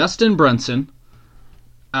 Dustin Brunson.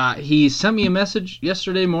 He sent me a message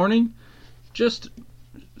yesterday morning, just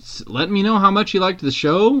letting me know how much he liked the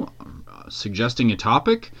show, suggesting a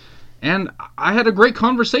topic, And I had a great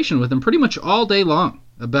conversation with him pretty much all day long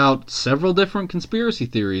about several different conspiracy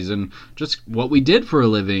theories and just what we did for a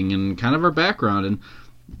living and kind of our background. And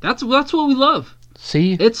that's what we love.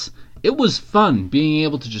 See? It was fun being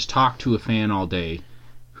able to just talk to a fan all day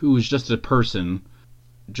who was just a person,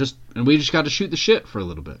 and we just got to shoot the shit for a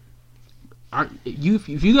little bit. If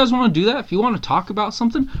you guys want to do that, if you want to talk about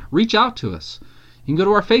something, reach out to us. You can go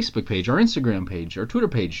to our Facebook page, our Instagram page, our Twitter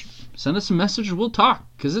page. Send us a message. We'll talk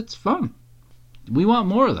because it's fun. We want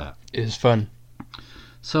more of that. It is fun.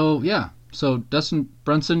 So, yeah. So, Dustin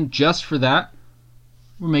Brunson, just for that,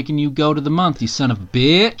 we're making you go to the month, you son of a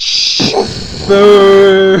bitch.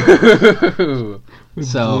 Boo! We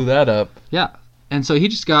So- blew that up. Yeah. And so he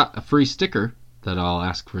just got a free sticker that I'll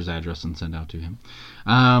ask for his address and send out to him.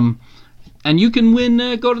 And you can win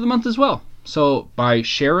Go to the Month as well. So by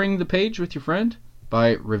sharing the page with your friend,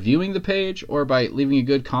 by reviewing the page, or by leaving a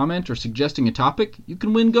good comment or suggesting a topic, you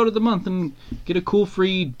can win Go to the Month and get a cool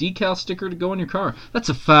free decal sticker to go in your car. That's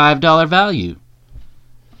a $5 value.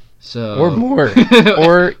 So Or more.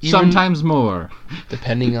 Or even sometimes more.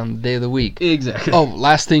 depending on the day of the week. Exactly. Oh,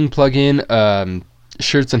 last thing, plug in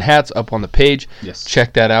shirts and hats up on the page. Yes.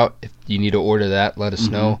 Check that out. If you need to order that, let us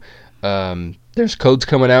know. There's codes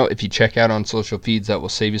coming out. If you check out on social feeds, that will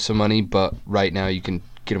save you some money. But right now, you can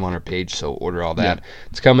get them on our page, so order all that. Yeah.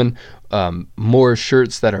 It's coming. More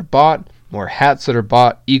shirts that are bought, more hats that are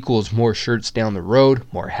bought equals more shirts down the road,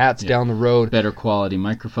 more hats down the road. Better quality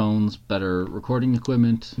microphones, better recording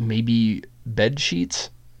equipment. Maybe bed sheets.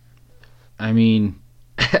 I mean,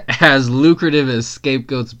 as lucrative as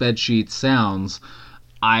Scapegoat's bedsheet sounds,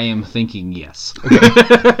 I am thinking yes.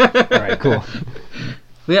 All right, cool.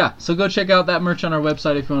 But yeah, so go check out that merch on our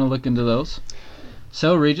website if you want to look into those.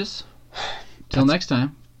 So, Regis, till next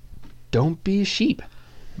time, Don't be a sheep.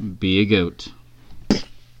 be a goat.